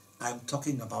 I'm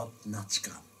talking about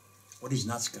Nazca. What is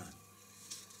Nazca?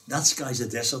 Nazca is a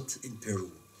desert in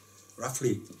Peru,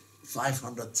 roughly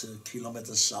 500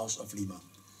 kilometers south of Lima.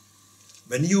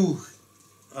 When you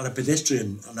are a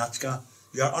pedestrian on Nazca,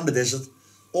 you are on the desert,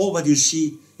 all what you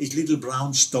see is little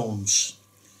brown stones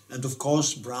and of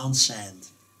course brown sand.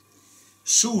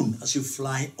 Soon as you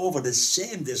fly over the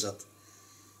same desert,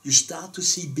 you start to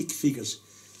see big figures,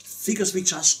 figures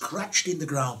which are scratched in the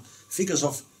ground, figures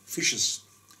of fishes,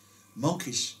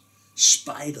 monkeys,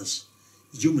 spiders,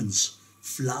 humans,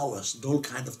 flowers, and all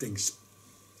kinds of things.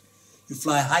 You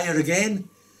fly higher again,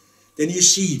 then you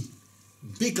see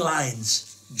big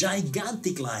lines,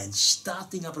 gigantic lines,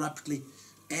 starting abruptly,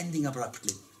 ending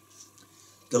abruptly.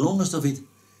 The longest of it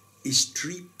is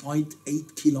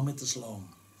 3.8 kilometers long.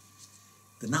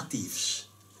 The natives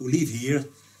who live here,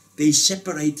 they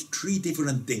separate three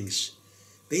different things.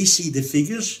 They see the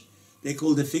figures, they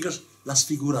call the figures las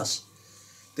figuras.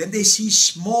 Then they see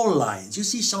small lines. You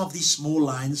see some of these small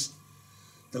lines?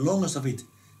 The longest of it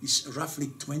is roughly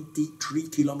 23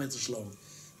 kilometers long.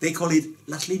 They call it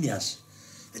las líneas.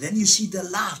 And then you see the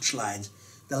large lines.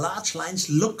 The large lines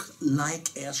look like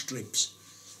airstrips.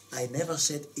 I never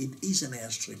said it is an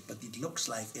airstrip, but it looks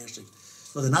like airstrip.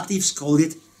 So the natives called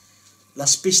it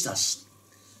las pistas.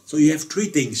 So you have three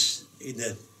things in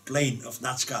the plain of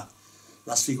Nazca: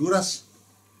 las figuras,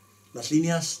 las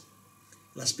líneas,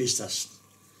 las pistas.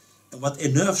 And what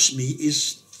unnerves me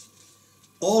is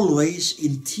always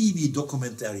in TV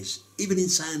documentaries, even in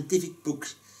scientific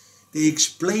books, they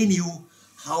explain you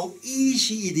how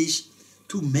easy it is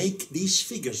to make these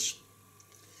figures.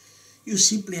 You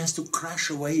simply have to crush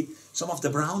away some of the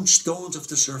brown stones of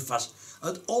the surface,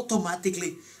 and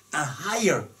automatically a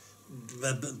higher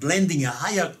blending, a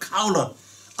higher color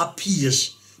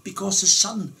appears, because the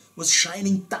sun was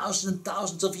shining thousands and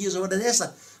thousands of years over the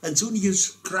desert, and soon you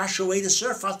crush away the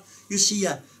surface, you see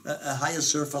a higher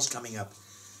surface coming up.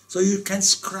 So you can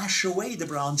crush away the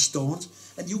brown stones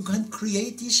and you can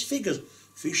create these figures: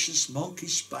 fishes,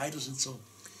 monkeys, spiders, and so on.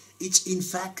 It's in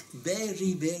fact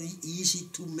very, very easy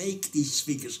to make these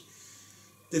figures.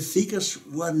 The figures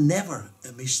were never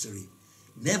a mystery,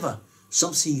 never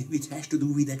something which has to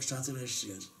do with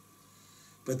extraterrestrials.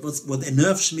 But what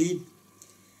unnerves me,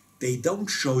 they don't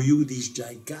show you these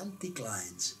gigantic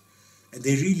lines, and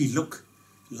they really look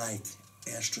like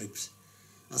airstrips.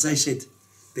 As I said,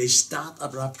 they start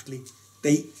abruptly,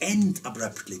 they end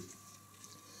abruptly.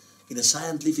 In the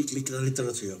scientific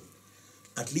literature,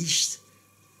 at least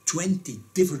 20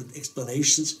 different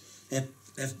explanations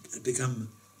have become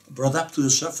brought up to the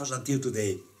surface until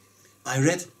today. I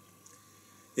read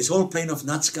this whole plain of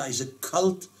Nazca is a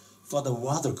cult for the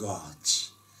water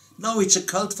gods. No, it's a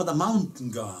cult for the mountain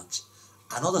gods.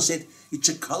 Another said it's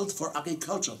a cult for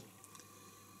agriculture.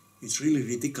 It's really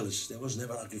ridiculous. There was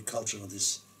never agriculture on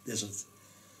this desert.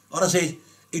 Others said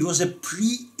it was a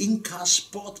pre-Inca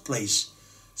sport place,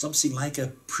 something like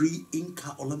a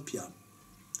pre-Inca Olympia.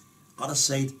 Others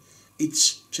said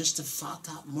it's just a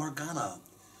Fata Morgana.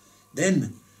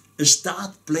 Then a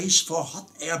start place for hot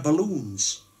air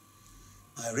balloons.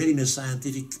 I read in a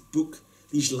scientific book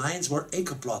these lines were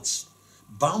acre plots,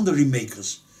 boundary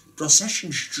makers,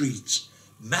 procession streets,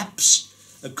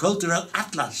 maps, a cultural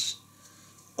atlas.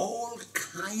 All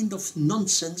kind of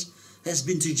nonsense has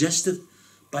been suggested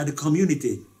by the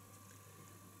community,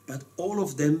 but all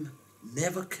of them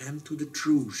never came to the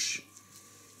truth.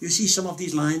 You see some of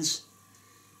these lines?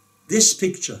 This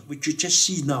picture, which you just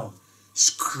see now,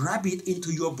 scrap it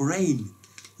into your brain.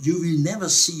 You will never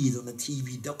see it on a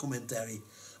TV documentary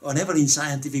or never in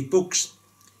scientific books.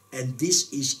 And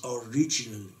this is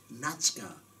original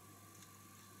Nazca.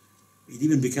 It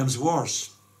even becomes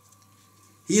worse.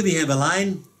 Here we have a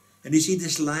line, and you see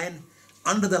this line.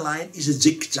 Under the line is a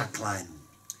zigzag line.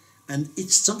 And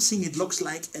it's something, it looks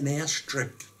like an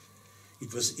airstrip.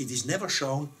 It is never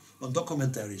shown on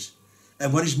documentaries.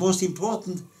 And what is most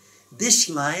important, this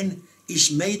line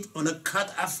is made on a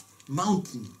cut-off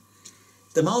mountain.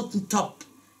 The mountain top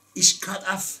is cut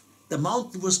off. The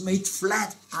mountain was made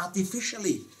flat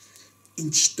artificially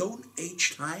in Stone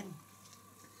Age time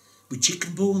with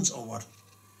chicken bones or what.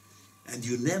 And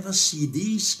you never see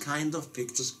these kind of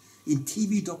pictures in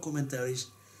TV documentaries.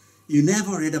 You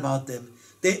never read about them.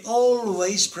 They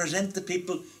always present the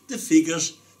people, the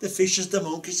figures, the fishes, the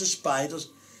monkeys, the spiders.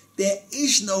 There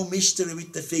is no mystery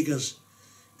with the figures.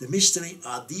 The mystery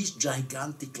are these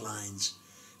gigantic lines.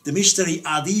 The mystery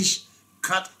are these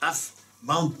cut-off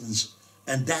mountains.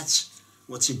 And that's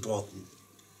what's important,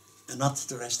 and not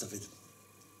the rest of it.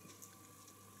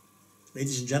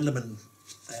 Ladies and gentlemen,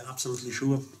 I am absolutely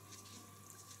sure,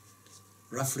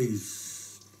 roughly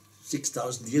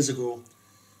 6,000 years ago,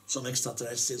 some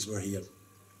extraterrestrials were here.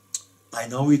 I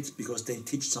know it because they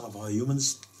teach some of our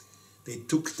humans. They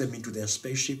took them into their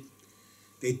spaceship.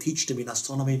 They teach them in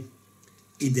astronomy,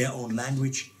 in their own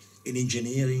language, in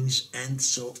engineering, and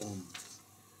so on.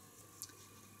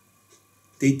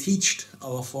 They taught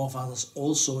our forefathers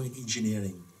also in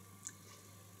engineering.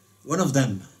 One of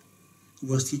them, who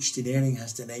was taught engineering,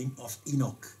 has the name of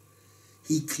Enoch.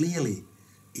 He clearly,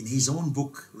 in his own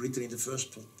book, written in the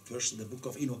first person, the book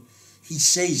of Enoch, he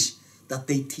says that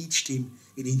they taught him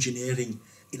in engineering,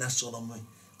 in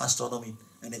astronomy,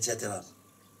 and etc.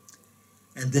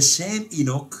 And the same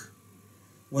Enoch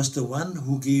was the one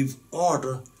who gave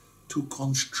order to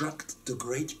construct the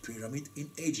Great Pyramid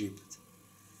in Egypt.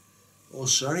 Oh,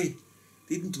 sorry,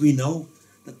 didn't we know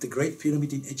that the Great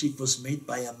Pyramid in Egypt was made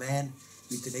by a man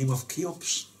with the name of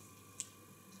Cheops?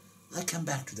 I come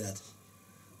back to that.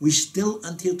 We still,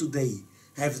 until today,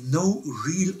 have no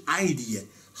real idea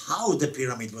how the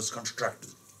pyramid was constructed.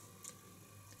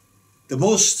 The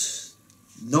most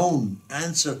known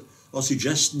answer or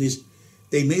suggestion is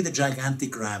They made a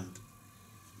gigantic ramp.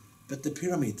 But the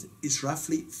pyramid is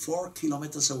roughly 4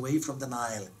 kilometers away from the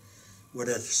Nile, where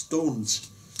the stones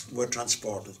were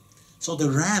transported. So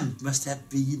the ramp must have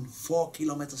been 4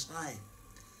 kilometers high,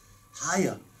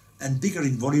 higher and bigger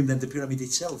in volume than the pyramid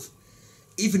itself.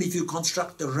 Even if you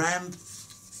construct the ramp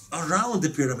around the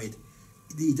pyramid,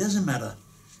 it doesn't matter.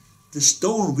 The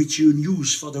stone which you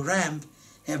use for the ramp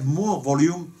have more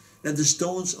volume than the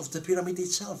stones of the pyramid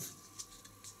itself.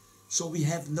 So we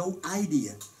have no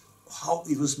idea how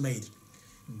it was made.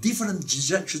 Different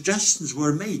suggestions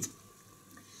were made.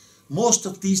 Most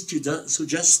of these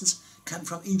suggestions come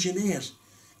from engineers,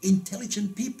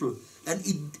 intelligent people, and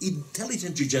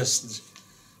intelligent suggestions.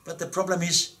 But the problem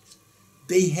is,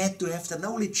 they had to have the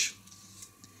knowledge.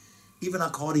 Even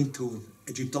according to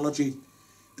Egyptology,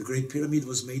 the Great Pyramid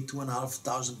was made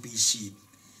 2,500 BC,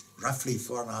 roughly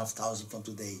 4,500 from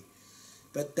today.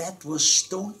 But that was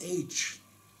Stone Age.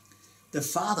 The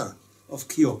father of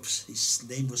Cheops, his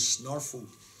name was Snorfu,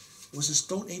 was a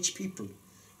Stone Age people,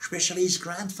 especially his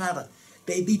grandfather.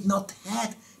 They did not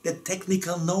have the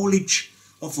technical knowledge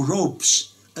of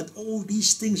ropes and all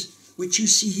these things which you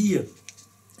see here.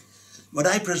 What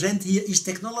I present here is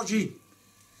technology,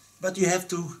 but you have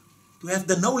to have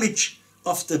the knowledge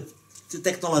of the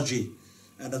technology.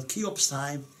 And at Cheops'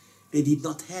 time, they did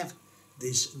not have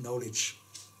this knowledge.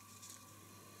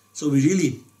 So we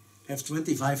really have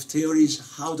 25 theories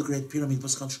how the Great Pyramid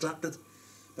was constructed,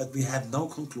 but we have no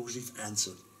conclusive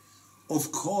answer.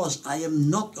 Of course, I am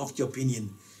not of the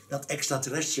opinion that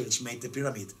extraterrestrials made the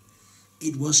pyramid.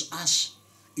 It was us,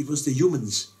 it was the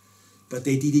humans, but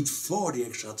they did it for the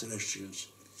extraterrestrials.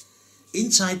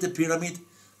 Inside the pyramid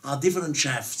are different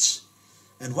shafts,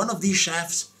 and one of these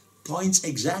shafts points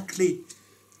exactly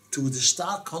to the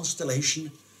star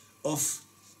constellation of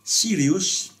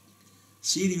Sirius.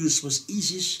 Sirius was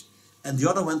Isis, and the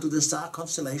other one to the star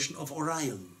constellation of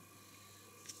Orion.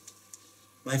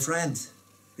 My friend,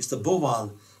 Mr.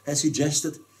 Boval, has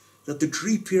suggested that the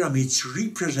 3 pyramids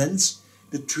represents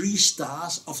the 3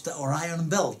 stars of the Orion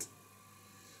belt.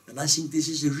 And I think this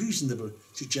is a reasonable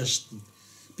suggestion,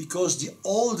 because the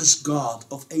oldest god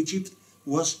of Egypt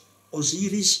was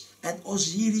Osiris, and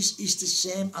Osiris is the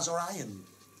same as Orion.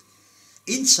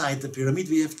 Inside the pyramid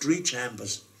we have 3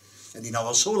 chambers, and in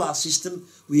our solar system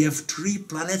we have 3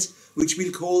 planets which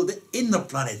we'll call the inner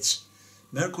planets: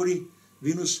 Mercury,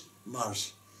 Venus,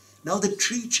 Mars. Now the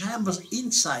 3 chambers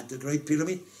inside the Great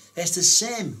Pyramid has the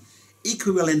same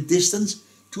equivalent distance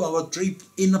to our 3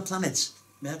 inner planets: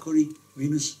 Mercury,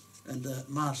 Venus and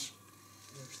Mars.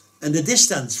 And the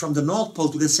distance from the North Pole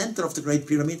to the center of the Great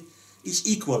Pyramid is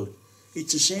equal.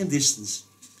 It's the same distance.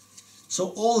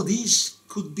 So all these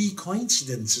could be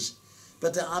coincidences,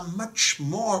 but there are much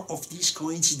more of these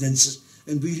coincidences,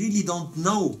 and we really don't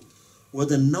know where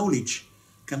the knowledge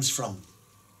comes from.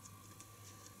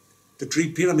 The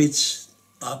 3 pyramids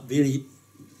are very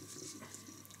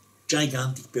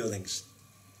gigantic buildings,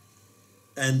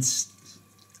 and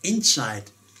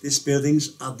inside these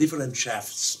buildings are different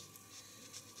shafts.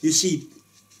 You see,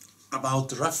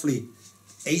 about roughly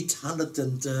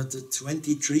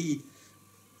 823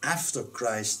 after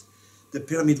Christ, the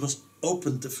pyramid was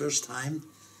opened the first time,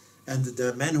 and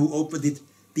the man who opened it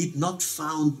did not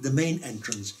found the main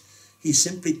entrance. He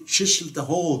simply chiseled the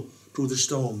hole through the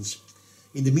stones.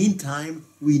 In the meantime,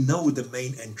 we know the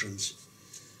main entrance.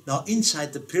 Now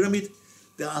inside the pyramid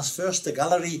there is first a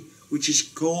gallery which is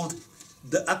called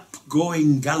the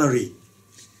upgoing gallery.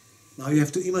 Now you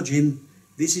have to imagine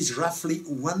this is roughly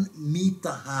 1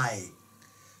 meter high.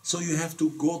 So you have to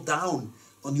go down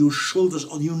on your shoulders,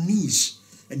 on your knees,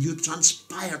 and you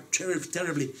transpire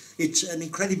terribly. It's an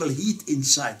incredible heat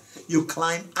inside. You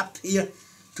climb up here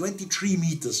 23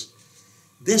 meters.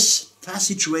 This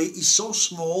passageway is so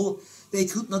small they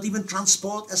could not even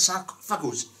transport a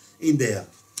sarcophagus in there.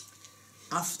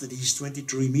 After these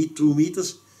 2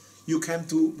 meters, you come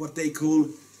to what they call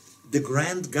the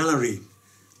Grand Gallery.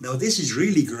 Now this is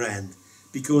really grand,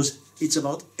 because it's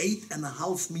about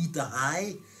 8.5 meters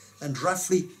high and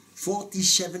roughly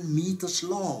 47 meters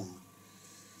long.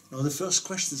 Now the first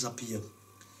questions appear.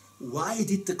 Why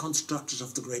did the constructors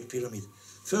of the Great Pyramid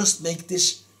first make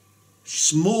this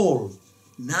small,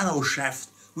 narrow shaft,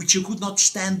 which you could not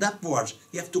stand upwards?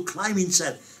 You have to climb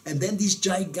inside, and then this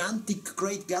gigantic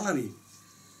great gallery.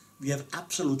 We have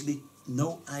absolutely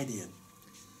no idea.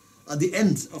 At the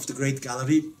end of the great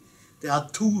gallery, there are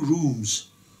 2 rooms.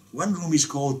 One room is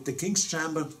called the King's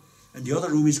Chamber, and the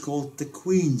other room is called the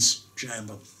Queen's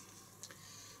Chamber.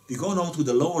 We go now to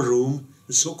the lower room,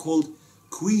 the so-called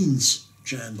Queen's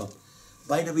Chamber.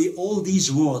 By the way, all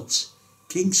these words,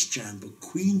 King's Chamber,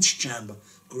 Queen's Chamber,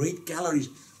 great galleries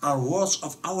are words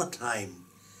of our time.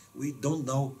 We don't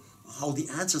know how the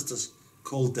ancestors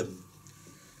called them.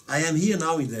 I am here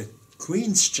now in the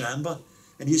Queen's chamber,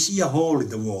 and you see a hole in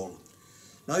the wall.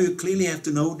 Now you clearly have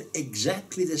to know that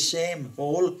exactly the same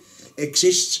hole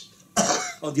exists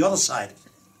on the other side.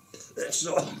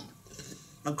 So,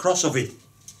 across of it.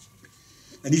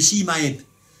 And you see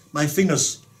my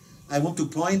fingers. I want to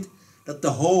point that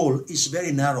the hole is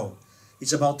very narrow.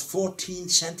 It's about 14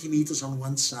 centimeters on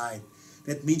one side.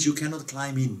 That means you cannot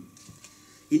climb in.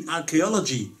 In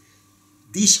archaeology,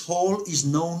 this hole is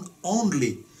known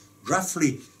only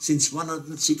roughly since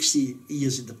 160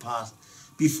 years in the past,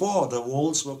 before the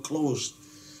walls were closed.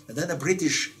 And then a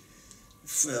British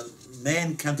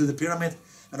man came to the pyramid,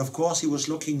 and of course he was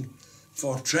looking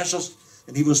for treasures,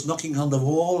 and he was knocking on the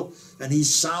wall, and it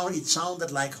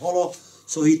sounded like hollow,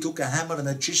 so he took a hammer and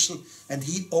a chisel, and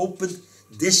he opened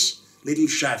this little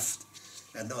shaft,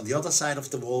 and on the other side of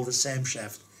the wall the same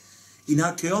shaft. In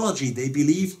archaeology they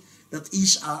believe that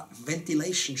these are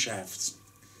ventilation shafts.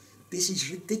 This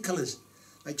is ridiculous.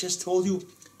 I just told you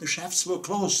the shafts were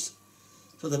closed,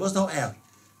 so there was no air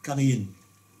coming in.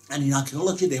 And in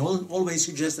archaeology they always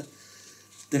suggest that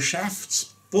the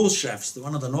shafts, both shafts, the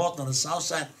one on the north and on the south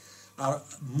side, are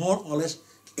more or less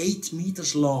 8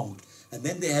 meters long, and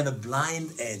then they have a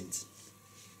blind end.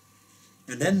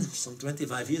 And then some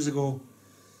 25 years ago,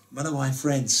 one of my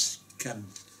friends came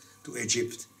to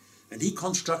Egypt, and he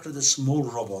constructed a small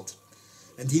robot,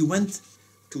 and he went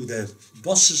to the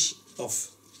bosses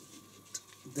of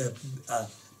the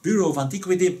Bureau of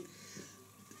Antiquity,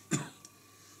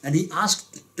 and he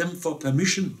asked them for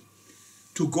permission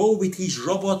to go with his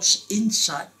robots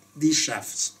inside these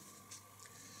shafts.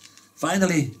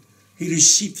 Finally, he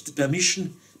received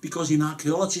permission, because in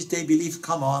archaeology they believe,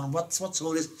 come on, what's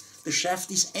all this? The shaft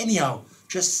is anyhow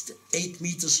just 8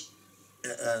 meters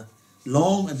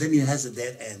long, and then it has a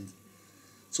dead end.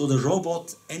 So the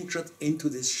robot entered into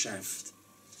this shaft,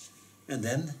 and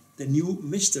then the new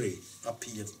mystery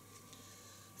appeared.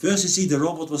 First, you see, the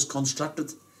robot was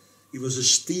constructed. It was a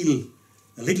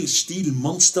little steel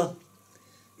monster.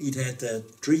 It had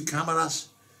 3 cameras.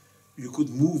 You could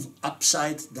move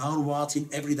upside downwards in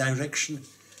every direction.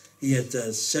 He had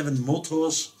 7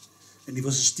 motors, and it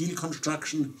was a steel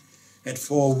construction, had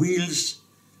 4 wheels,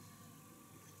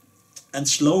 and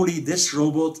slowly this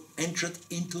robot entered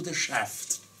into the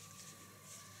shaft.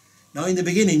 Now in the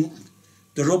beginning,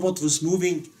 the robot was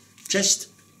moving just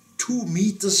 2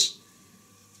 meters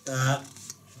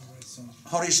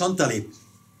horizontally.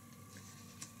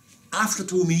 After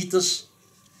 2 meters,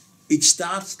 it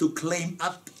starts to climb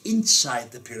up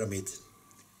inside the pyramid.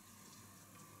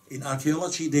 In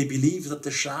archaeology, they believe that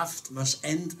the shaft must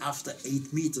end after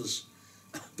 8 meters,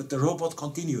 but the robot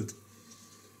continued.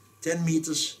 10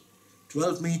 meters,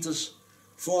 12 meters,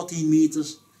 14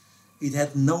 meters, it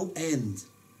had no end.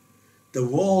 The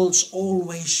walls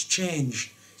always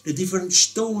changed. The different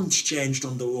stones changed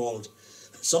on the walls.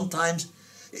 Sometimes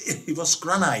it was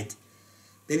granite,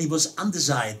 then it was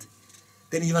andesite,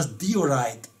 then it was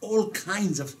diorite, all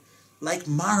kinds of, like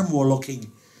marmor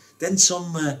looking. Then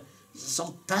some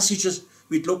passages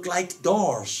which look like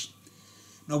doors.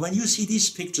 Now when you see these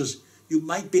pictures, you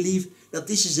might believe that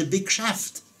this is a big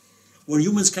shaft where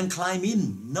humans can climb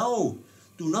in. No,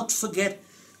 do not forget,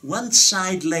 one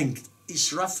side length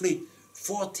is roughly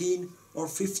 14 or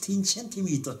 15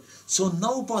 centimeters, so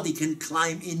nobody can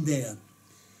climb in there.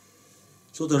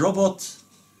 So the robot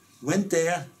went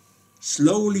there,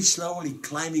 slowly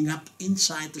climbing up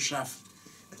inside the shaft.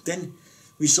 Then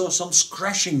we saw some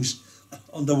scratchings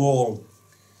on the wall,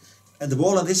 and the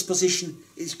wall in this position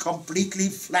is completely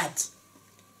flat.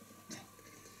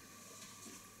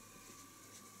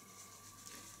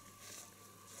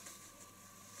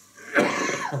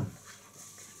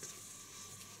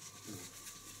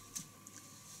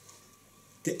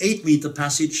 The 8-meter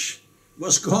passage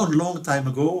was gone long time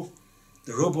ago.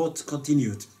 The robot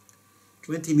continued.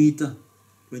 20 meter,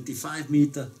 25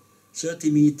 meter,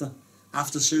 30 meter.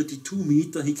 After 32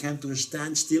 meter, he came to a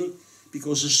standstill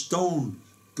because a stone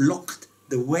blocked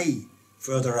the way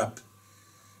further up.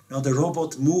 Now the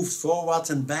robot moved forward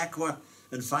and backward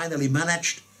and finally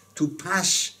managed to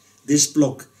pass this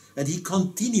block, and he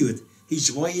continued his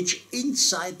voyage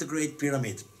inside the Great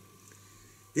Pyramid.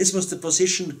 This was the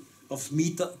position of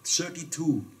meter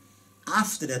 32.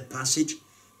 After that passage,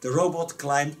 the robot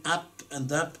climbed up and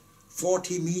up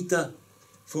 40 meter,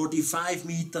 45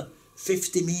 meter,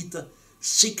 50 meter,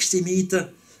 60 meter,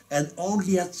 and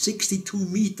only at 62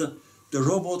 meter the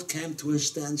robot came to a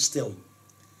standstill.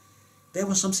 There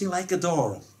was something like a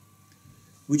door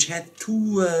which had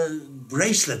 2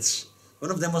 bracelets.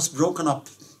 One of them was broken up.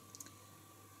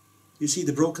 You see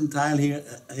the broken tile here,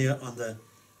 here on the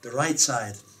right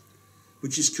side,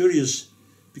 which is curious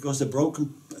because the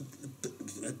broken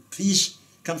piece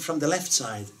comes from the left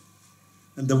side,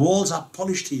 and the walls are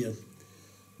polished here.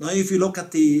 Now if you look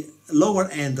at the lower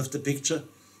end of the picture,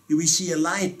 you will see a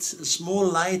light, a small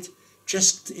light,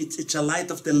 just it's a light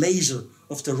of the laser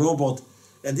of the robot,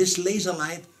 and this laser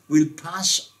light will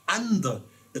pass under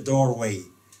the doorway,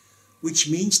 which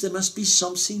means there must be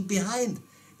something behind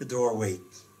the doorway.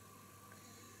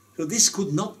 So this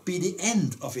could not be the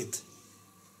end of it.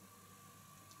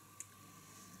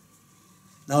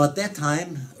 Now at that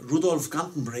time, Rudolf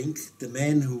Gantenbrink, the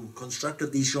man who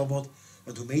constructed this robot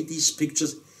and who made these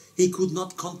pictures, he could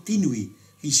not continue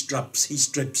his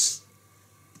strips.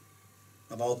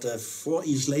 About 4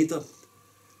 years later,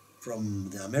 from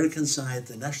the American side,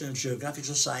 the National Geographic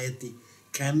Society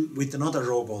came with another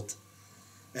robot.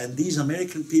 And these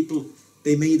American people,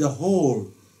 they made a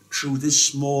hole through this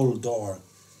small door.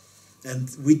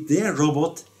 And with their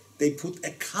robot, they put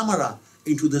a camera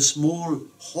into the small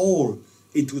hole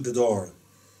into the door.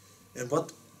 And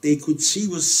what they could see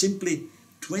was simply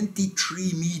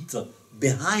 23 meters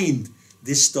behind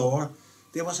this door,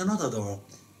 there was another door.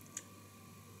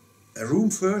 A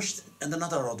room first and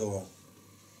another door.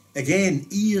 Again,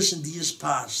 years and years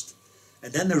passed.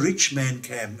 And then a rich man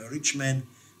came, a rich man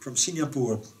from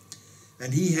Singapore.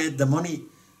 And he had the money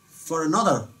for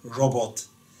another robot.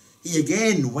 He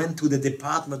again went to the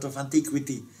Department of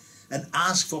Antiquity and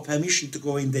asked for permission to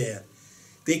go in there.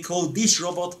 They called this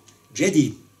robot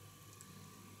Jedi.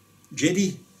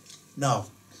 Jedi. Now,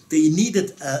 they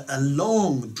needed a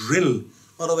long drill,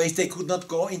 otherwise they could not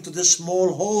go into the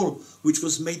small hole which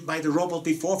was made by the robot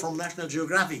before from National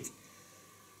Geographic.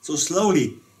 So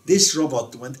slowly, this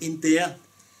robot went in there.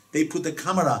 They put a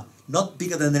camera, not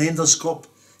bigger than an endoscope,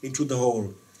 into the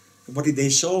hole. And what did they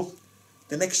show?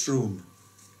 The next room.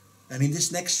 And in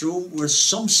this next room were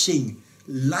something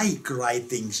like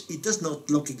writings. It does not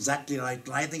look exactly like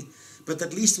writing, but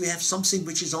at least we have something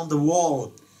which is on the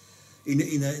wall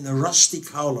in a rusty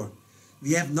color.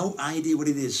 We have no idea what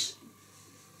it is.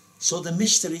 So the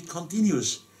mystery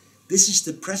continues. This is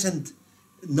the present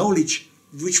knowledge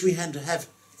which we have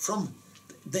from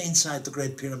the inside the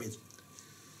Great Pyramid.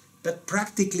 But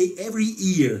practically every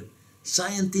year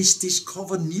scientists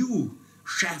discover new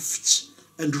shafts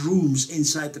and rooms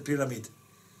inside the pyramid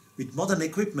with modern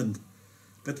equipment,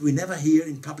 but we never hear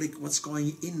in public what's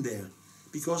going in there,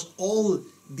 because all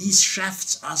these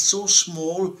shafts are so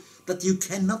small that you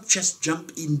cannot just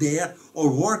jump in there or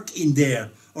work in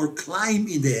there or climb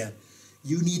in there.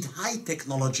 You need high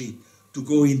technology to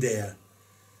go in there.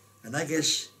 And I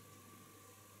guess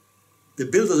the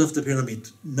builders of the pyramid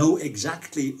know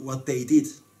exactly what they did.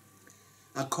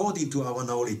 According to our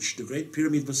knowledge, the Great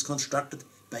Pyramid was constructed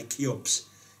by Cheops.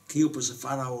 Cheops was a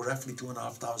pharaoh roughly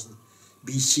 2,500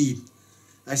 BC.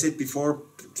 I said before,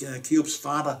 Cheops'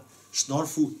 father,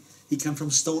 Snorfu, he came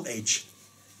from Stone Age.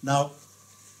 Now,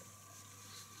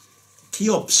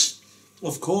 Cheops,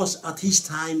 of course, at his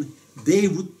time, they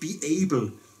would be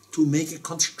able to make a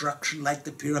construction like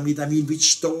the pyramid, I mean, with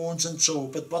stones and so,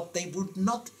 but what they would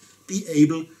not be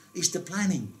able is the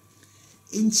planning.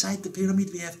 Inside the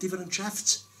pyramid we have different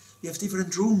shafts, we have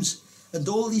different rooms, and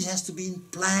all this has to be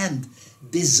planned,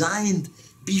 designed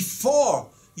before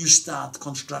you start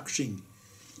construction.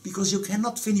 Because you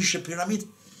cannot finish a pyramid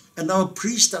and now a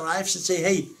priest arrives and say,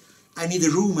 hey, I need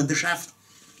a room and a shaft.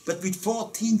 But with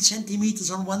 14 centimeters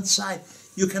on one side,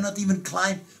 you cannot even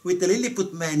climb with the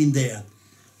Lilliput man in there.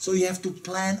 So you have to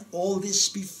plan all this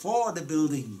before the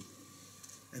building.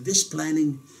 And this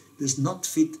planning does not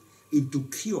fit into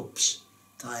Cheops'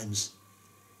 times.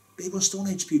 They were Stone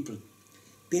Age people.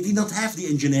 They did not have the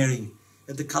engineering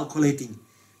and the calculating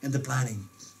and the planning.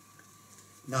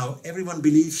 Now everyone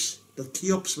believes that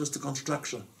Cheops was the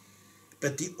constructor,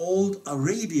 but the old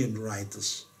Arabian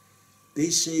writers, they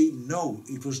say no,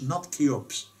 it was not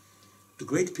Cheops. The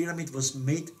Great Pyramid was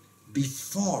made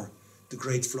before the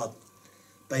Great Flood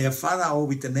by a pharaoh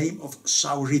with the name of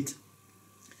Saurit.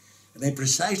 And they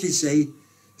precisely say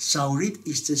Saurit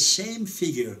is the same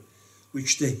figure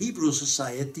which the Hebrew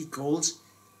society calls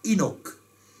Enoch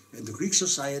and the Greek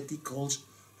society calls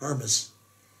Hermes.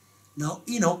 Now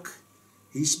Enoch,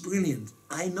 he's brilliant.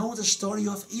 I know the story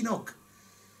of Enoch.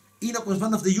 Enoch was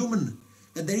one of the human,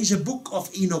 and there is a book of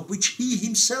Enoch which he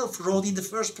himself wrote in the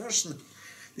first person.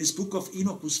 This book of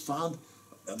Enoch was found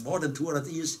more than 200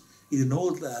 years in an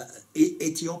old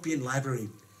Ethiopian library.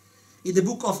 In the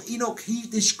book of Enoch, he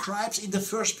describes in the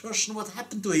first person what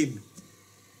happened to him.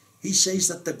 He says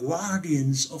that the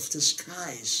guardians of the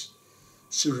skies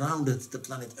surrounded the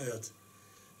planet Earth.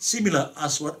 Similar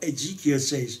as what Ezekiel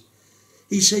says.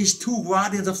 He says 2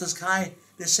 guardians of the sky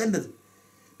descended.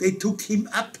 They took him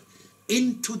up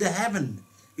into the heaven,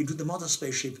 into the mother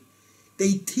spaceship.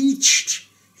 They teached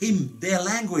him their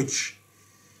language.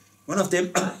 One of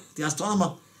them, the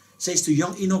astronomer, says to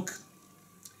young Enoch,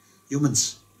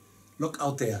 humans, look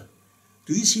out there.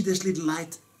 Do you see this little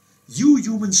light? You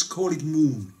humans call it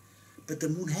moon, but the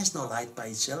moon has no light by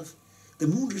itself. The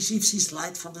moon receives its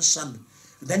light from the sun.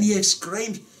 And then he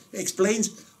explains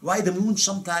why the moon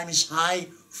sometimes is high,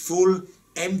 full,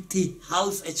 empty,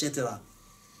 half, etc.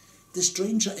 The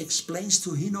stranger explains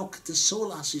to Enoch the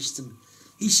solar system.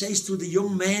 He says to the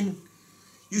young man,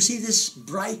 you see this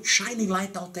bright shining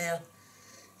light out there?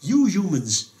 You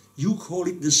humans, you call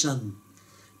it the sun.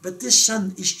 But this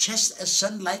sun is just a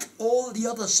sun like all the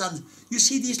other suns. You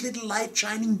see these little lights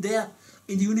shining there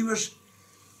in the universe?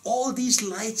 All these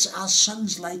lights are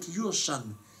suns like your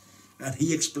sun. And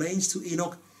he explains to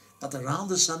Enoch that around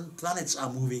the sun planets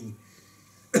are moving.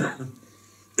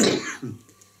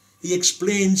 He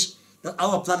explains that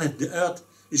our planet, the Earth,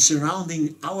 is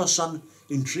surrounding our sun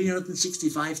in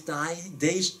 365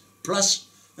 days plus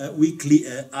weekly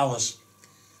hours.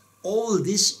 All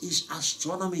this is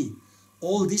astronomy.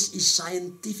 All this is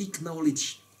scientific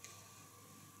knowledge.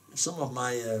 Some of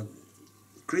my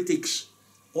critics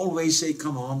always say,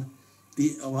 come on,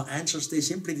 our answers, they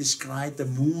simply describe the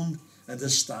moon and the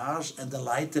stars and the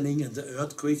lightning and the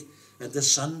earthquake and the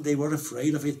sun. They were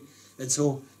afraid of it, and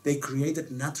so they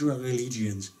created natural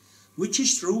religions, which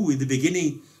is true. In the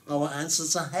beginning, our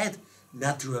ancestors had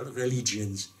natural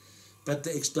religions, but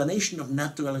the explanation of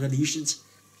natural religions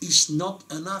is not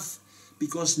enough,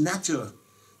 because nature,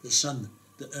 the sun,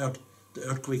 the earth, the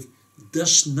earthquake,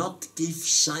 does not give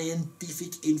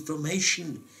scientific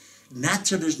information.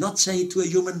 Nature does not say to a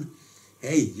human,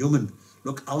 hey human,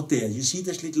 look out there, you see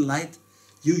this little light?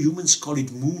 You humans call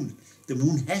it moon. The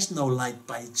moon has no light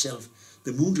by itself.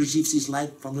 The moon receives its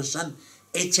light from the sun,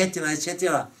 etc.,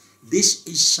 etc. This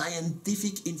is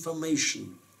scientific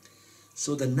information.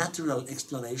 So the natural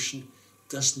explanation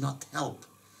does not help.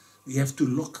 We have to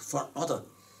look for other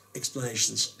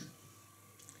explanations.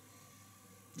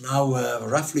 Now,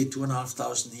 roughly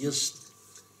 2,500 years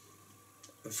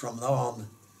from now on,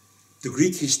 the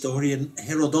Greek historian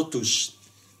Herodotus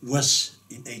was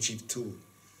in Egypt too.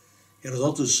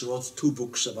 Herodotus wrote 2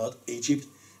 books about Egypt,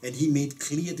 and he made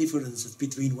clear differences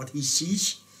between what he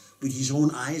sees with his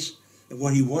own eyes and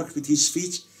what he worked with his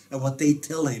feet and what they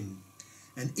tell him.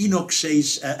 And Enoch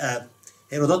says,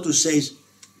 Herodotus says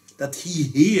that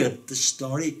he heard the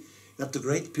story that the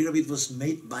Great Pyramid was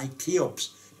made by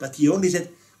Cheops, but he only said,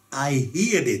 I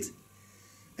heard it.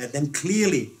 And then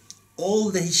clearly all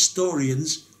the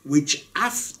historians which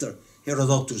after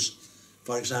Herodotus,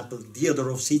 for example, Diodor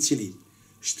of Sicily,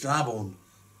 Strabon,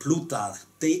 Plutarch,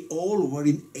 they all were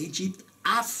in Egypt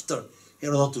after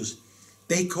Herodotus.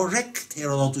 They correct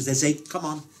Herodotus. They say, come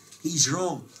on, he's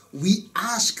wrong. We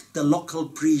asked the local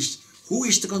priest, who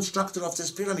is the constructor of this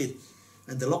pyramid?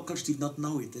 And the locals did not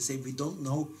know it. They say, we don't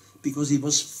know, because it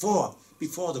was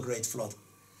before the Great Flood.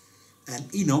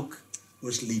 And Enoch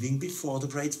was living before the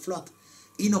Great Flood.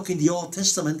 Enoch in the Old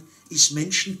Testament is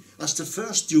mentioned as the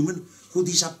first human who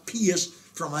disappears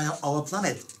from our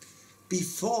planet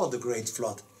before the Great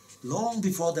Flood, long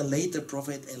before the later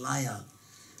prophet Elijah.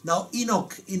 Now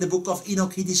Enoch, in the book of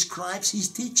Enoch, he describes his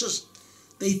teachers.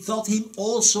 They taught him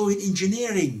also in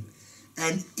engineering.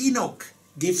 And Enoch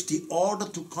gave the order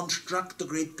to construct the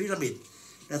Great Pyramid.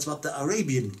 That's what the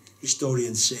Arabian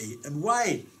historians say. And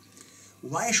why?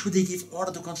 Why should he give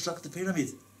order to construct the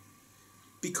pyramid?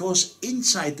 Because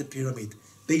inside the pyramid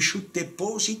they should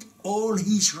deposit all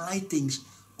his writings,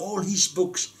 all his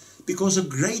books, because a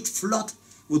great flood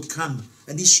would come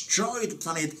and destroy the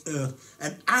planet Earth.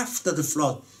 And after the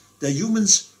flood, the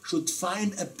humans should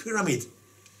find a pyramid,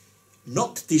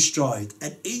 not destroyed,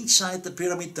 and inside the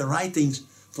pyramid the writings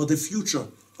for the future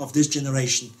of this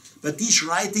generation. But these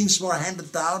writings were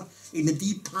handed down in the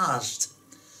deep past.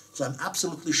 So I'm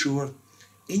absolutely sure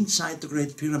inside the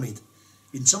Great Pyramid,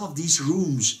 in some of these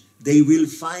rooms, they will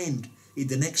find, in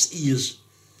the next years,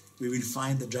 we will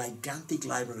find a gigantic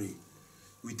library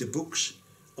with the books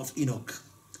of Enoch.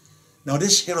 Now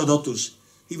this Herodotus,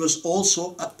 he was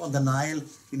also up on the Nile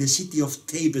in the city of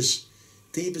Thebes.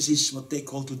 Thebes is what they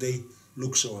call today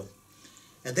Luxor.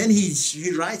 And then he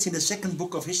writes in the second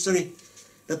book of history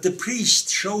that the priest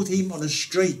showed him on a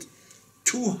strait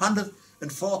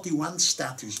 241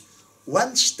 statues,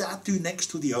 one statue next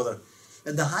to the other.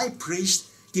 And the high priest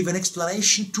gave an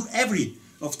explanation to every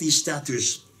of these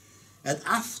statues. And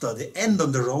after the end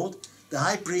on the road, the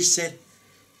high priest said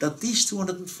that these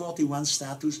 241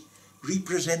 statues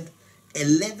represent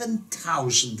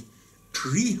 11,000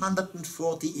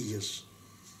 340 years.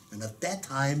 And at that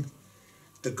time,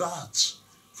 the gods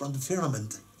from the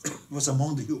firmament was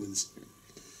among the humans.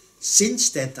 Since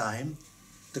that time,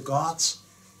 the gods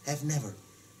have never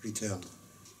returned.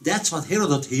 That's what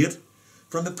Herodot heard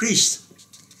from a priest.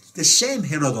 The same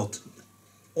Herodot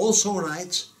also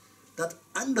writes that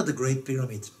under the Great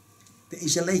Pyramid there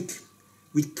is a lake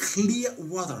with clear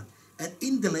water, and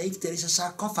in the lake there is a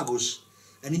sarcophagus,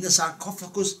 and in the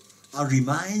sarcophagus are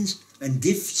remains and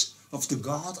gifts of the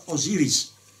god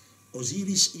Osiris.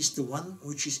 Osiris is the one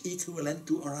which is equivalent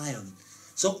to Orion.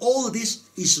 So all this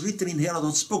is written in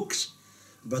Herodot's books,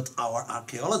 but our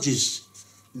archaeologists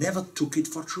never took it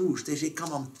for truth. They say,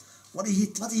 come on, what is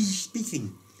he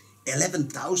speaking?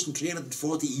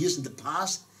 11,340 years in the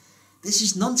past? This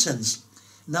is nonsense.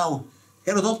 Now,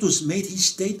 Herodotus made his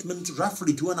statement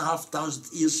roughly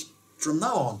 2,500 years from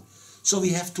now on. So we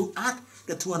have to add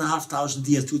the 2,500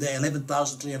 years to the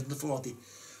 11,340.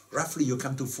 Roughly you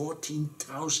come to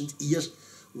 14,000 years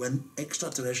when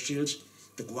extraterrestrials,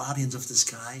 the guardians of the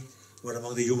sky, were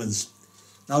among the humans.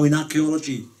 Now in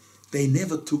archaeology, they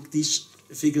never took these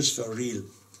figures for real.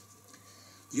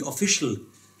 The official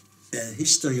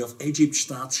history of Egypt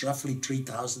starts roughly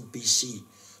 3000 BC,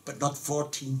 but not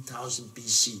 14,000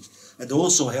 BC. And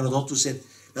also Herodotus said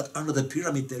that under the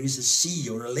pyramid there is a sea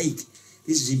or a lake.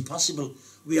 This is impossible.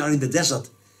 We are in the desert.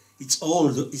 It's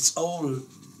all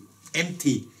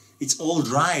empty. It's all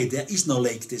dry. There is no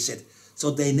lake, they said.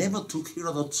 So they never took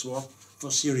Herodotus' word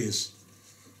for serious.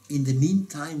 In the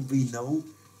meantime, we know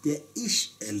there is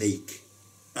a lake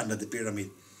under the pyramid.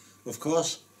 Of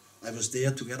course, I was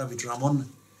there together with Ramon,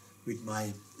 with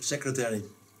my secretary.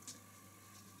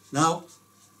 Now,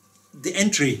 the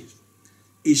entry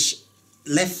is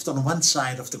left on one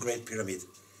side of the Great Pyramid.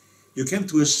 You came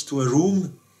to a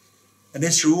room, and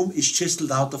this room is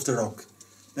chiseled out of the rock.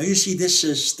 Now you see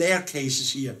these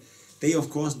staircases here. They of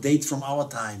course date from our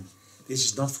time. This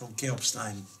is not from Cheops'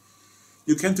 time.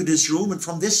 You came to this room, and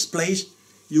from this place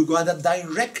you go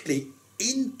directly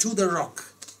into the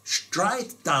rock,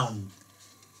 straight down.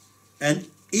 And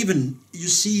even you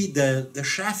see the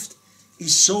shaft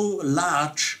is so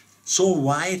large, so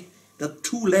wide, that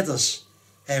 2 ladders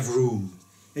have room.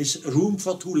 There's room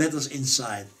for 2 ladders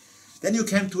inside. Then you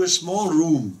came to a small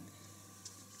room,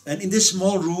 and in this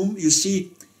small room you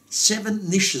see 7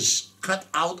 niches cut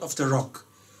out of the rock,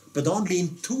 but only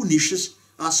in 2 niches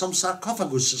are some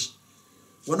sarcophaguses.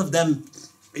 One of them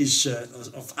is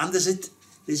of andesite.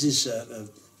 This is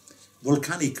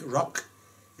volcanic rock,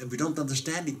 and we don't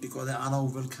understand it because there are no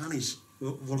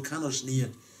volcanoes near.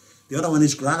 The other one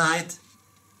is granite,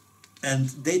 and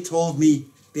they told me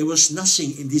there was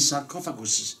nothing in these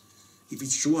sarcophaguses. If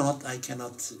it's true or not, I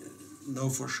cannot know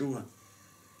for sure.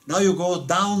 Now you go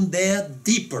down there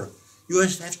deeper. You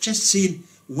have just seen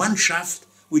one shaft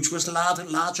which was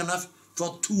large enough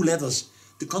for 2 ladders.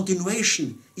 The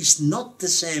continuation is not the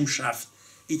same shaft.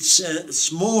 It's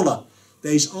smaller.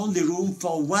 There is only room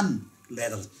for 1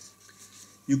 ladder.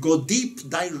 You go deep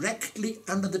directly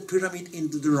under the pyramid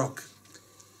into the rock.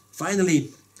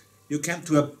 Finally, you come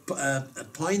to a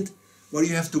point where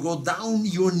you have to go down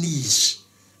your knees.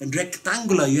 And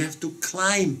rectangular, you have to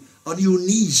climb on your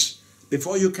knees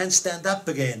before you can stand up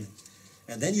again.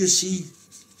 And then you see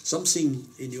something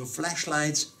in your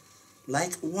flashlights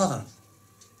like water.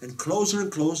 And closer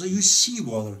you see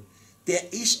water. There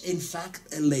is in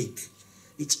fact a lake.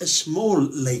 It's a small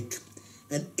lake.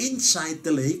 And inside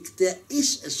the lake there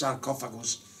is a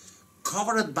sarcophagus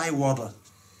covered by water.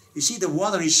 You see, the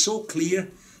water is so clear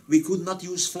we could not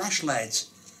use flashlights.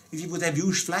 If you would have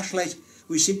used flashlights,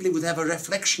 we simply would have a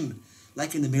reflection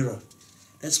like in a mirror.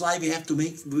 That's why we have to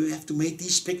make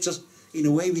these pictures in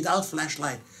a way without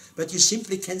flashlight. But you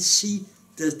simply can see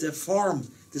the form,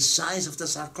 the size of the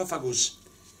sarcophagus.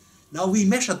 Now we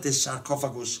measured this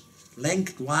sarcophagus,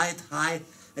 length, width, height,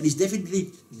 and it's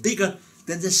definitely bigger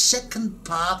than the second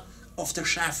part of the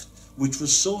shaft, which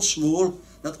was so small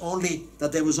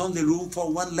that there was only room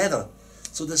for 1 ladder.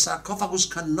 So the sarcophagus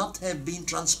cannot have been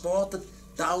transported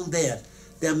down there.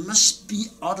 There must be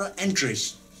other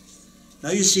entries.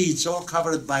 Now you see it's all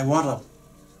covered by water.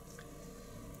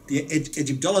 The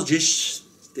Egyptologists,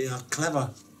 they are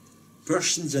clever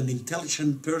persons and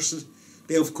intelligent persons.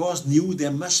 They of course knew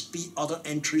there must be other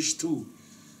entries too.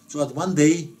 So at one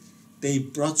day they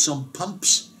brought some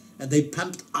pumps and they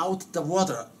pumped out the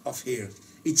water of here.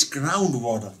 It's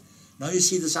groundwater. Now you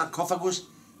see the sarcophagus,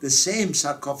 the same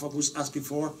sarcophagus as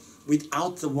before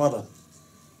without the water.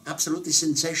 Absolutely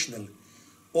sensational.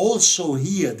 Also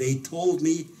here they told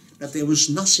me that there was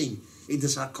nothing in the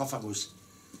sarcophagus.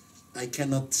 I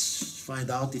cannot find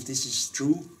out if this is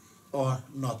true or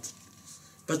not.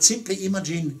 But simply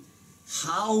imagine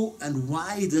how and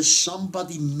why does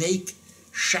somebody make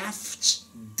shafts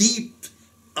deep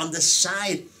on the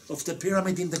side of the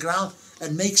pyramid in the ground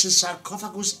and makes a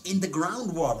sarcophagus in the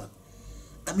groundwater.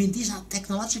 I mean, these are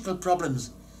technological problems.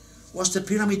 Was the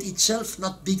pyramid itself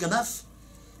not big enough?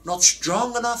 Not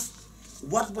strong enough?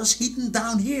 What was hidden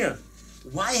down here?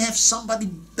 Why have somebody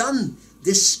done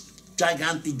this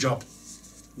gigantic job?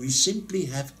 We simply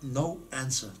have no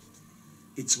answer.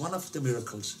 It's one of the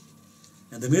miracles.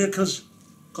 And the miracles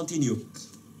continue.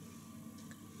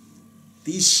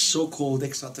 These so-called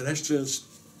extraterrestrials,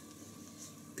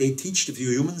 they teach the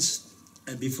few humans,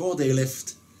 and before they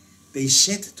left, they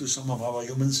said to some of our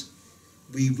humans,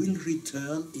 we will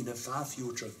return in a far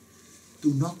future.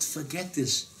 Do not forget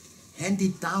this. Hand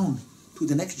it down to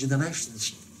the next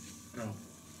generations. No.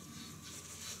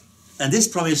 And this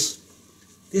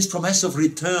promise of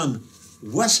return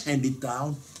was handed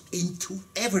down into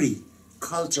every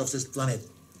culture of this planet.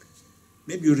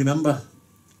 Maybe you remember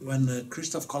when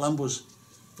Christopher Columbus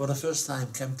for the first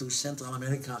time came to Central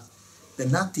America, the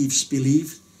natives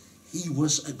believed he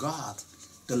was a god,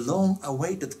 the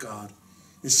long-awaited god.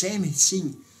 The same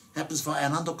thing happens for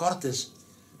Hernando Cortés,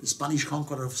 the Spanish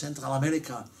conqueror of Central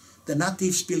America. The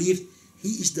natives believed he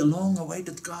is the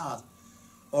long-awaited god.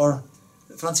 Or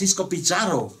Francisco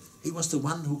Pizarro, he was the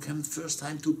one who came first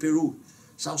time to Peru,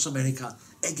 South America.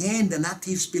 Again, the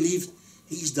natives believed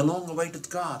he is the long-awaited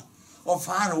god. Or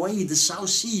far away, the South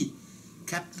Sea,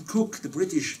 Captain Cook, the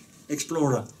British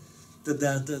explorer,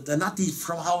 the native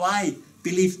from Hawaii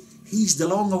believed he is the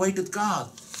long-awaited god.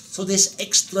 So this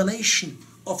explanation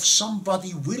of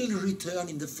somebody will return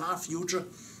in the far future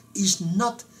is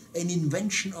not an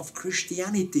invention of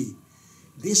Christianity.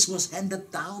 This was handed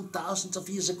down thousands of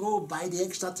years ago by the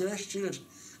extraterrestrials,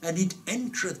 and it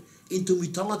entered into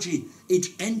mythology, it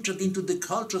entered into the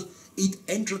cultures, it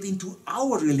entered into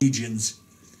our religions.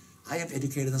 I am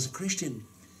educated as a Christian.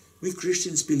 We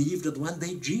Christians believe that one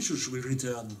day Jesus will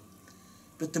return.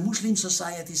 But the Muslim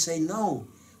society say no,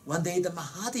 one day the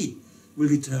Mahdi will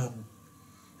return.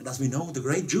 And as we know, the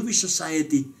great Jewish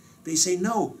society, they say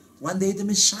no, one day the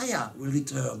Messiah will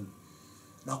return.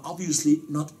 Now obviously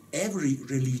not every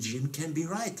religion can be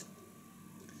right.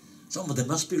 Some of them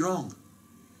must be wrong.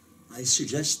 I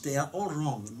suggest they are all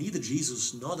wrong. Neither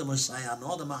Jesus, nor the Messiah,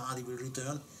 nor the Mahdi will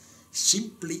return.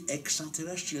 Simply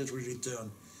extraterrestrials will return.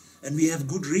 And we have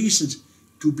good reasons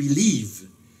to believe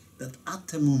that at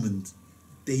the moment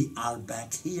they are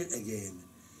back here again.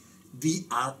 We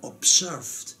are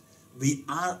observed. We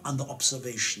are under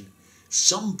observation.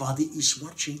 Somebody is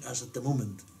watching us at the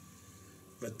moment.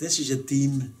 But this is a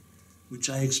theme which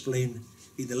I explain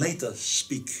in a later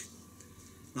speak.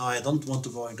 Now I don't want to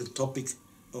go into the topic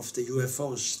of the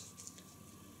UFOs.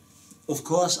 Of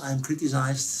course I am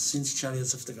criticized since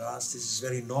Chariots of the Gods. This is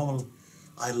very normal.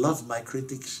 I love my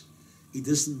critics. It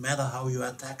doesn't matter how you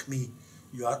attack me.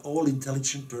 You are all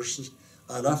intelligent persons.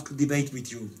 I love to debate with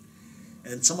you.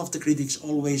 And some of the critics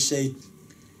always say,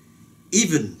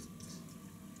 even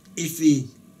if we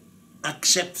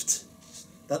accept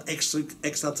that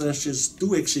extraterrestrials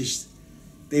do exist,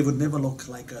 they would never look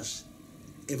like us.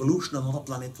 Evolution on another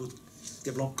planet would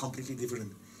develop completely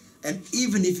different. And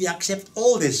even if we accept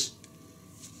all this,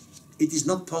 it is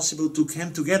not possible to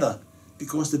come together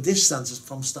because the distances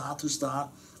from star to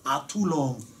star are too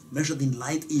long, measured in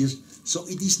light years, so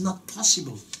it is not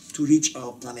possible to reach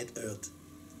our planet Earth.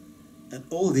 And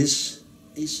all this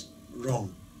is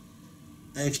wrong.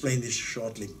 I explain this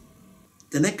shortly.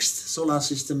 The next solar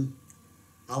system,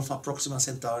 Alpha Proxima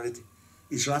Centauri,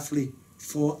 is roughly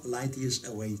 4 light years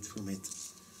away from it.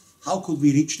 How could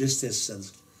we reach this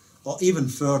distance? Or even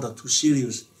further to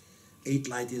Sirius, 8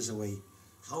 light years away.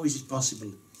 How is it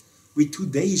possible? With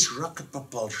today's rocket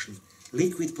propulsion,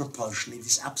 liquid propulsion, it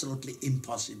is absolutely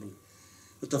impossible.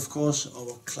 But of course,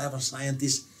 our clever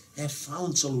scientists have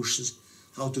found solutions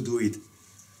how to do it.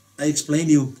 I explain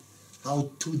you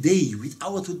how today, with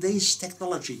our today's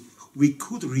technology, we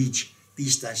could reach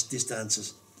these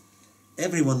distances.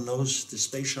 Everyone knows the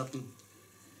space shuttle.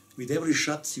 With every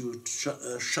shot you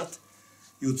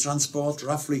transport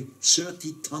roughly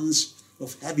 30 tons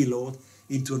of heavy load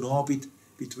into an orbit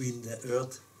between the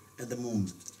Earth and the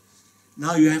Moon.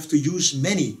 Now you have to use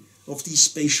many of these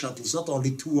space shuttles, not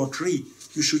only 2 or 3.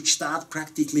 You should start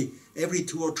practically every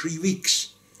 2 or 3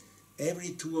 weeks. Every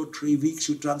 2 or 3 weeks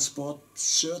you transport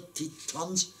 30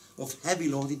 tons of heavy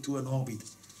load into an orbit.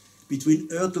 Between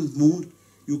Earth and Moon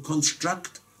you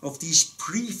construct of these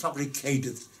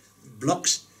prefabricated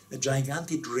blocks a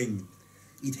gigantic ring.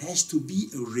 It has to be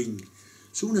a ring.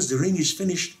 Soon as the ring is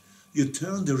finished, you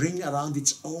turn the ring around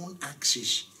its own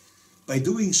axis. By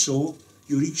doing so,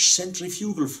 you reach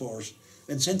centrifugal force.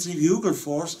 And centrifugal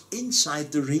force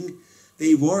inside the ring,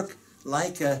 they work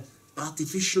like a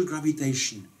artificial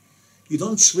gravitation. You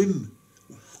don't swim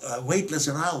weightless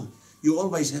around. You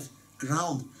always have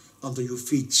ground under your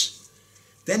feet.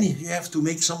 Then you have to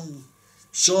make some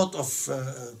sort of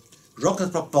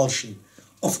rocket propulsion.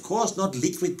 Of course, not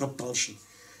liquid propulsion.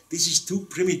 This is too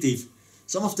primitive.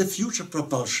 Some of the future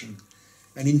propulsion.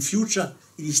 And in future,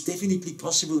 it is definitely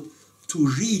possible to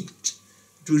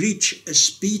reach a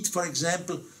speed, for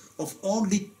example, of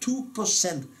only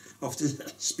 2% of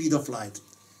the speed of light.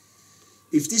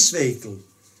 If this vehicle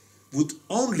would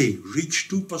only reach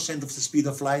 2% of the speed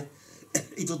of light,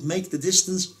 it would make the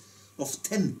distance of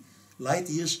 10 light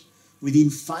years within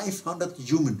 500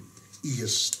 human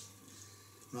years.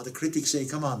 Now the critics say,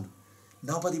 come on,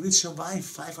 nobody will survive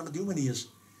 500 human years.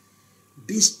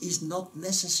 This is not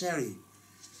necessary.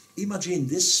 Imagine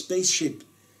this spaceship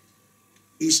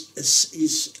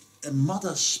is a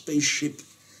mother spaceship,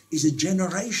 is a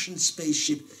generation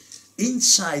spaceship.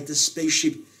 Inside the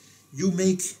spaceship you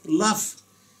make love,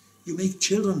 you make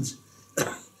children,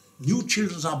 new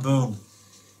children are born.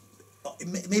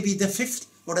 Maybe the 5th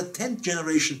or the 10th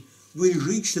generation will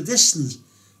reach the distance,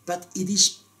 but it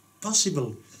is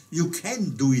possible. You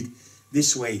can do it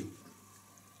this way.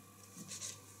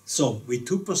 So with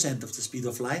 2% of the speed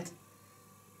of light,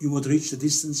 you would reach the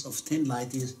distance of 10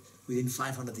 light years within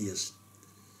 500 years.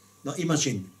 Now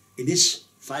imagine, in this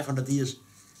 500 years,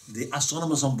 the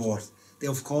astronomers on board, they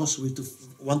of course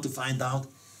want to find out,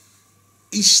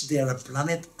 is there a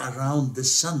planet around the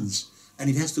suns? And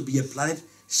it has to be a planet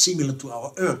similar to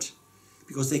our Earth,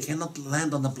 because they cannot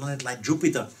land on a planet like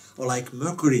Jupiter or like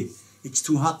Mercury. It's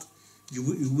too hot.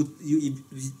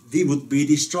 They would be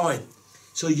destroyed.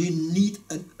 So you need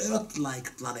an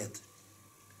Earth-like planet.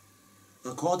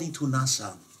 According to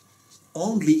NASA,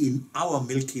 only in our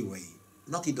Milky Way,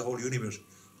 not in the whole universe,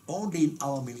 only in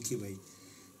our Milky Way,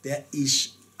 there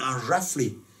are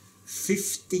roughly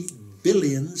 50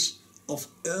 billions of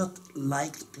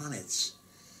Earth-like planets.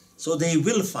 So they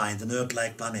will find an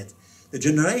Earth-like planet. The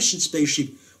generation spaceship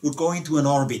would go into an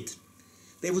orbit.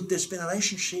 The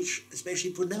generation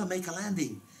spaceship would never make a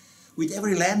landing. With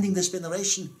every landing, the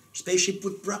generation spaceship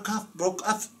would broke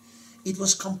off. It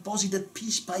was composited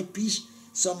piece by piece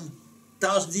some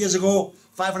 1,000 years ago,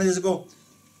 500 years ago,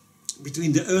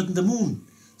 between the Earth and the Moon.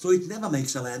 So it never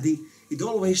makes a landing. It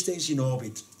always stays in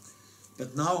orbit.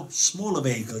 But now smaller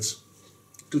vehicles,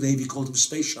 today we call them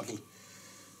space shuttle,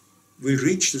 will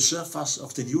reach the surface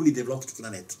of the newly developed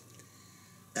planet.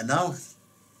 And now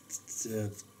the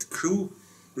crew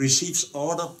receives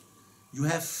order, you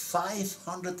have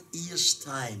 500 years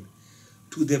time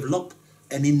to develop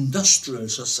an industrial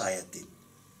society.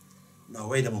 Now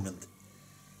wait a moment.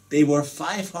 They were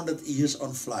 500 years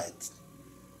on flight,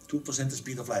 2% the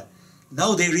speed of light.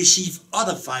 Now they receive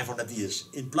other 500 years,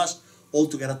 in plus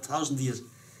altogether 1,000 years,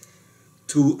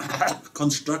 to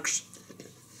construct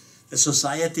a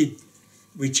society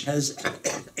which has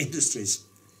industries.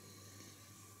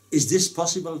 Is this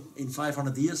possible in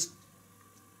 500 years?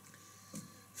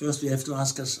 First we have to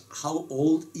ask us, how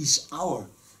old is our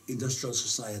industrial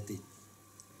society?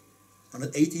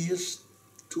 180 years?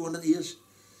 200 years?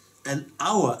 And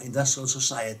our industrial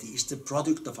society is the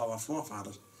product of our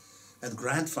forefathers and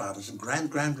grandfathers and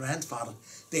grandfathers.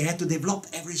 They had to develop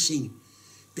everything,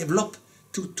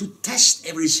 to test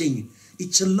everything.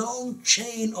 It's a long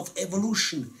chain of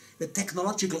evolution. The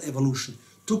technological evolution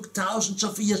took thousands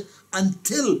of years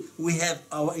until we have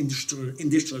our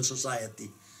industrial society.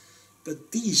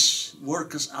 But these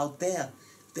workers out there,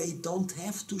 they don't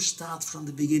have to start from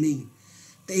the beginning.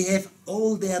 They have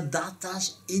all their data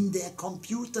in their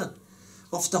computer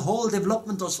of the whole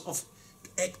development of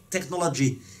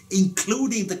technology,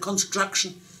 including the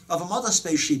construction of a mother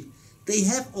spaceship. They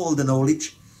have all the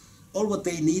knowledge. All what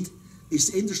they need is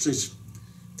the industries,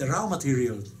 the raw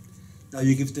material. Now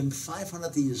you give them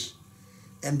 500 years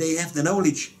and they have the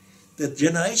knowledge. The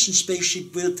generation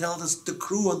spaceship will tell us, the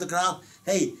crew on the ground,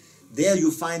 hey, there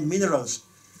you find minerals,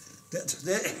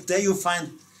 there you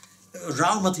find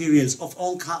raw materials of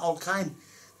all kind,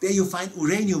 there you find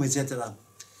uranium, etc.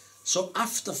 So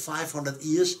after 500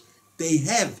 years, they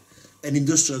have an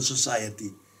industrial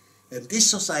society. And this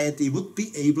society would be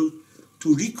able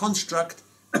to reconstruct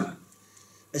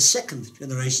a second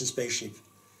generation spaceship.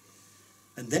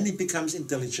 And then it becomes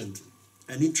intelligent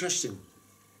and interesting.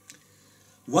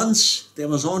 Once there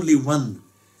was only one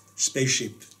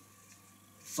spaceship,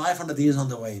 500 years on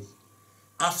the way.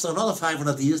 After another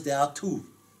 500 years, there are two,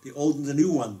 the old and the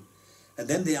new one. And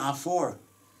then there are 4,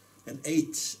 and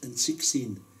 8, and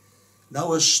 16.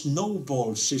 Now a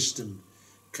snowball system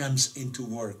comes into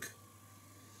work.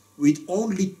 with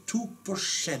only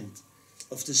 2%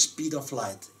 of the speed of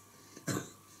light,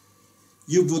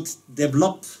 you would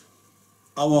develop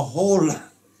our whole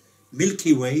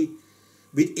Milky Way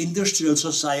with industrial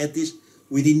societies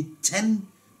within 10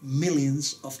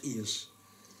 millions of years.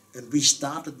 And we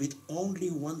started with only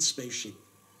one spaceship.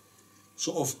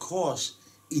 So of course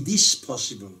it is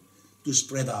possible to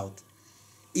spread out,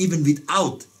 even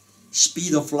without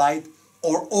speed of light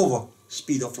or over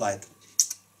speed of light.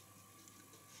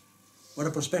 What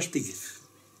a perspective.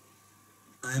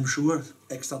 I am sure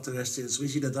extraterrestrials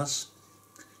visited us,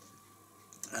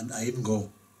 and I even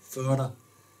go further.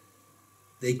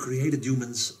 They created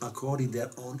humans according to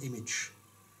their own image.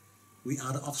 We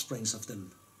are the offsprings of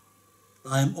them.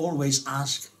 I am always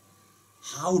asked,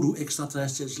 how do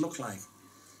extraterrestrials look like?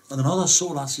 On another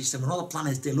solar system, another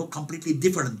planet, they look completely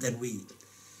different than we.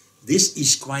 This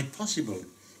is quite possible.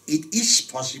 It is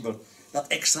possible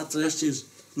that extraterrestrials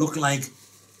look like,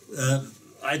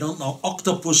 I don't know,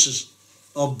 octopuses,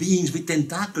 or beings with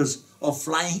tentacles, or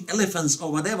flying elephants,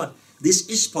 or whatever. This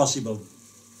is possible.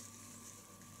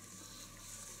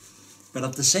 But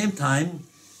at the same time,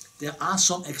 there are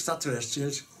some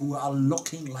extraterrestrials who are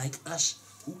looking like us,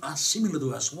 who are similar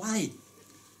to us. Why?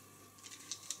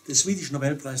 The Swedish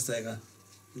Nobelpreisträger,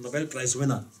 Nobelprize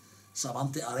winner,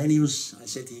 Svante Arrhenius, I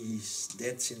said he's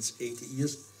dead since 80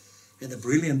 years, had a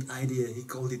brilliant idea. He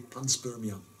called it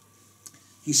panspermia.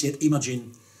 He said,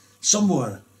 imagine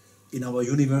somewhere in our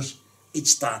universe it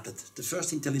started, the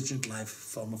first intelligent life,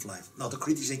 form of life. Now the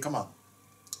critics say, come on,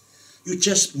 you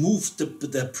just moved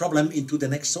the problem into the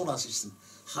next solar system.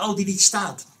 How did it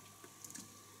start?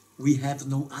 We have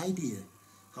no idea.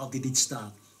 How did it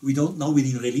start? We don't know it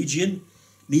in religion,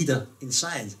 neither in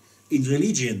science. In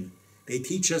religion, they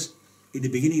teach us, in the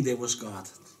beginning there was God.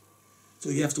 So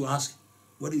you have to ask,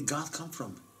 where did God come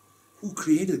from? Who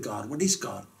created God? What is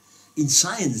God? In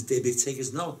science, they take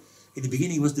us now, in the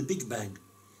beginning was the Big Bang.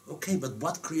 Okay, but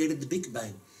what created the Big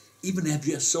Bang? Even if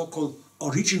you have so-called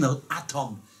original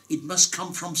atom, it must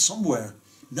come from somewhere.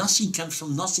 Nothing comes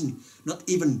from nothing, not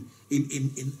even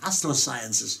in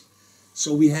astrosciences.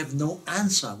 So we have no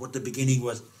answer what the beginning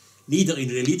was, neither in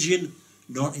religion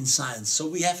nor in science. So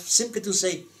we have simply to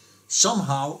say,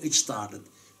 somehow it started.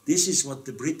 This is what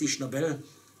the British Nobel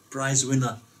Prize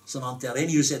winner Svante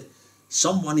Arrhenius said,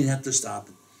 someone it had to start.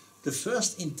 The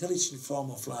first intelligent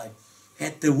form of life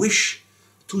had the wish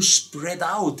to spread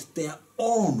out their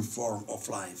own form of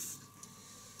life.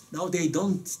 Now they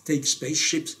don't take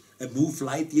spaceships and move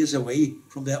light years away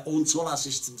from their own solar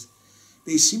systems.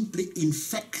 They simply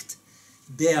infect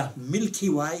their Milky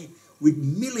Way with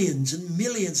millions and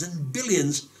millions and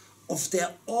billions of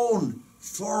their own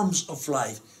forms of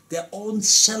life, their own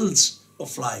cells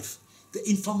of life, the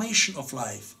information of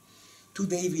life.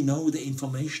 Today we know the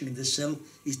information in the cell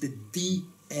is the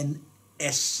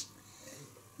DNS.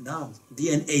 Now,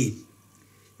 DNA.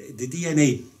 The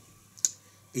DNA.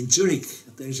 In Zurich,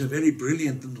 there is a very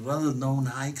brilliant and well-known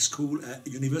high school,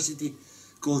 university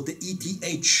called the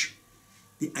ETH,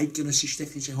 the Eidgenössische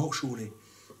Technische Hochschule.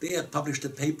 They had published a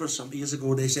paper some years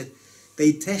ago. They said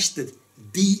they tested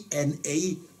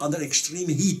DNA under extreme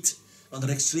heat, under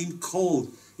extreme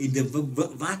cold, in the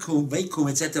vacuum,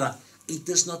 etc. It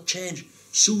does not change.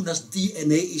 Soon as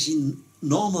DNA is in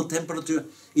normal temperature,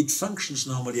 it functions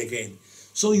normally again.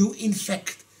 So you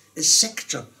infect a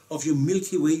sector of your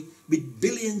Milky Way with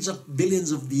billions of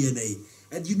DNA.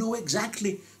 And you know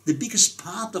exactly the biggest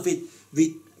part of it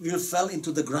will fall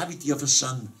into the gravity of a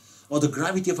sun or the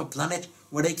gravity of a planet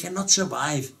where they cannot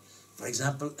survive. For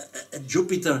example, a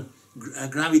Jupiter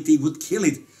gravity would kill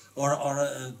it, or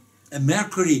a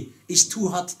Mercury is too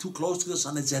hot, too close to the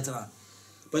sun, etc.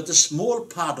 But a small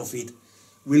part of it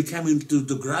will come into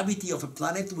the gravity of a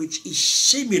planet which is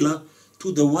similar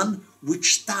to the one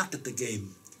which started the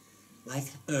game,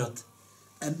 like Earth.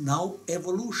 And now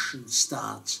evolution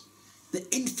starts. The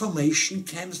information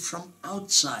comes from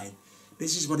outside.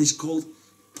 This is what is called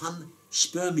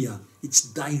panspermia. It's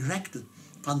directed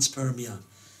panspermia.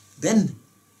 Then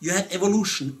you have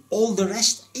evolution. All the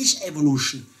rest is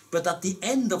evolution. But at the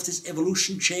end of this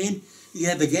evolution chain, you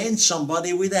have again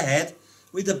somebody with a head,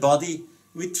 with a body,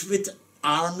 with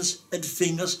arms and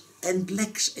fingers and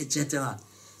legs, etc.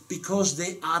 Because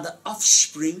they are the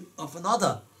offspring of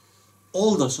another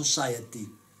older society.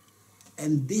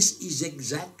 And this is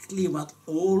exactly what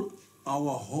all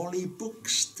our holy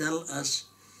books tell us,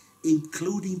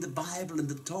 including the Bible and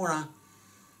the Torah.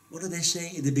 What do they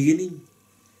say in the beginning?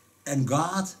 And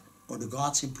God, or the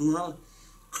gods in plural,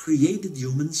 created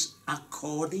humans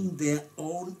according their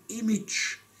own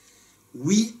image.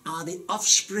 We are the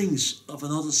offsprings of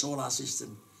another solar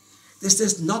system. This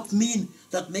does not mean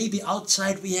that maybe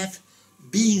outside we have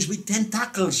beings with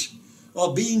tentacles,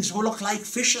 or beings who look like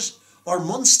fishes or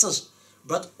monsters,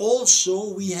 but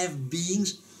also we have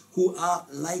beings who are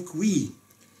like we,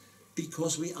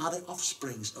 because we are the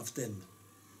offsprings of them.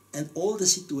 And all the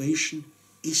situation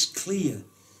is clear.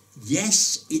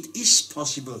 Yes, it is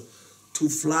possible to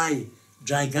fly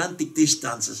gigantic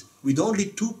distances with only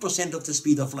 2% of the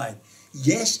speed of light.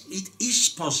 Yes, it is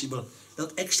possible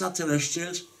that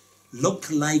extraterrestrials look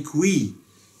like we,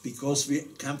 because we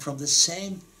come from the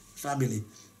same family.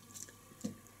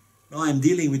 Now I'm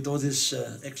dealing with all these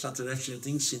extraterrestrial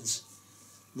things since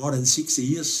more than 60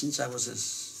 years, since I was a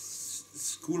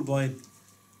schoolboy.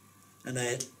 And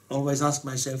I always ask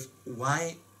myself,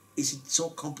 why is it so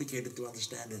complicated to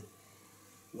understand it?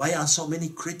 Why are so many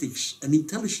critics and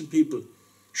intelligent people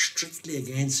strictly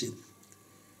against it?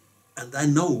 And I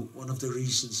know one of the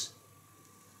reasons.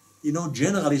 You know,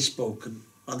 generally spoken,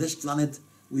 on this planet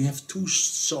we have two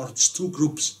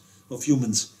groups of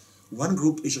humans. One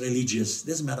group is religious,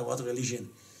 doesn't matter what religion.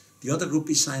 The other group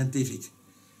is scientific.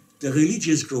 The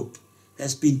religious group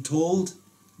has been told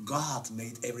God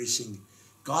made everything.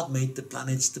 God made the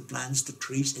planets, the plants, the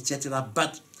trees, etc.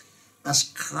 But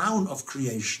as crown of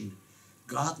creation,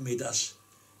 God made us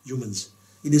humans.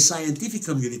 In the scientific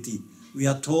community, we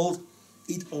are told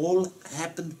it all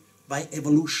happened by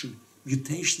evolution,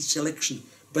 mutation, selection.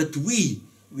 But we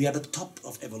are the top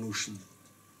of evolution.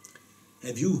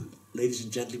 Have you, ladies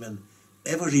and gentlemen,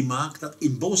 ever remarked that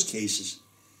in both cases,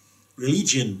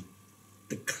 religion,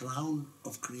 the crown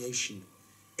of creation,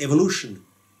 evolution,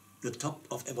 the top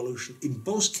of evolution, in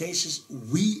both cases,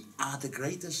 we are the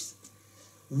greatest.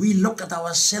 We look at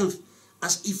ourselves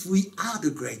as if we are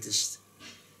the greatest.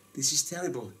 This is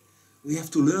terrible. We have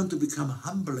to learn to become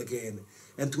humble again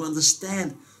and to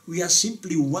understand we are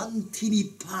simply one teeny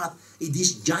part in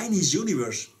this giant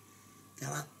universe. There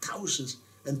are thousands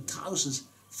and thousands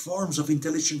forms of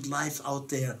intelligent life out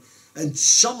there, and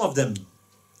some of them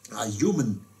are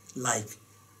human-like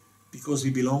because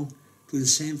we belong to the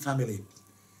same family,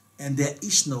 and there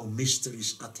is no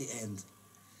mysteries at the end.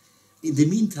 In the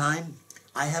meantime,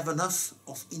 I have enough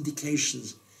of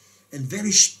indications, and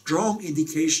very strong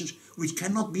indications which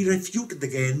cannot be refuted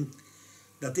again,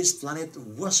 that this planet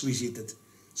was visited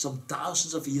some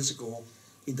thousands of years ago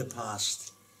in the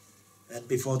past. And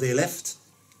before they left,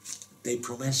 they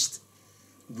promised,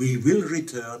 we will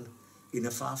return in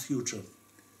a far future.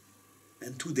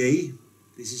 And today,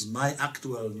 this is my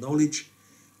actual knowledge,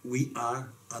 we are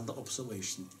under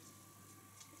observation.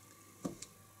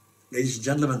 Ladies and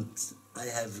gentlemen, I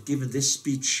have given this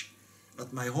speech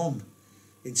at my home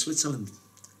in Switzerland.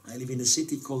 I live in a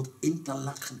city called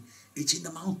Interlaken. It's in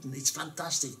the mountain, it's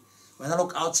fantastic. When I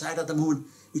look outside at the moon,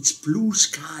 it's blue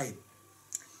sky,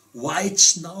 white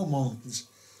snow mountains,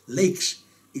 lakes.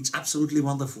 It's absolutely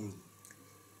wonderful.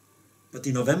 But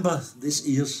in November this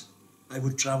year, I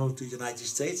will travel to the United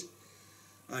States.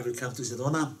 I will come to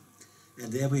Sedona,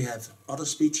 and there we have other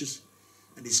speeches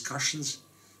and discussions,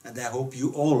 and I hope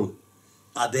you all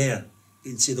are there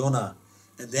in Sedona,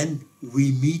 and then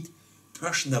we meet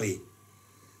personally.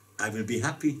 I will be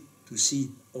happy to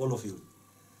see all of you.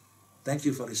 Thank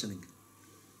you for listening.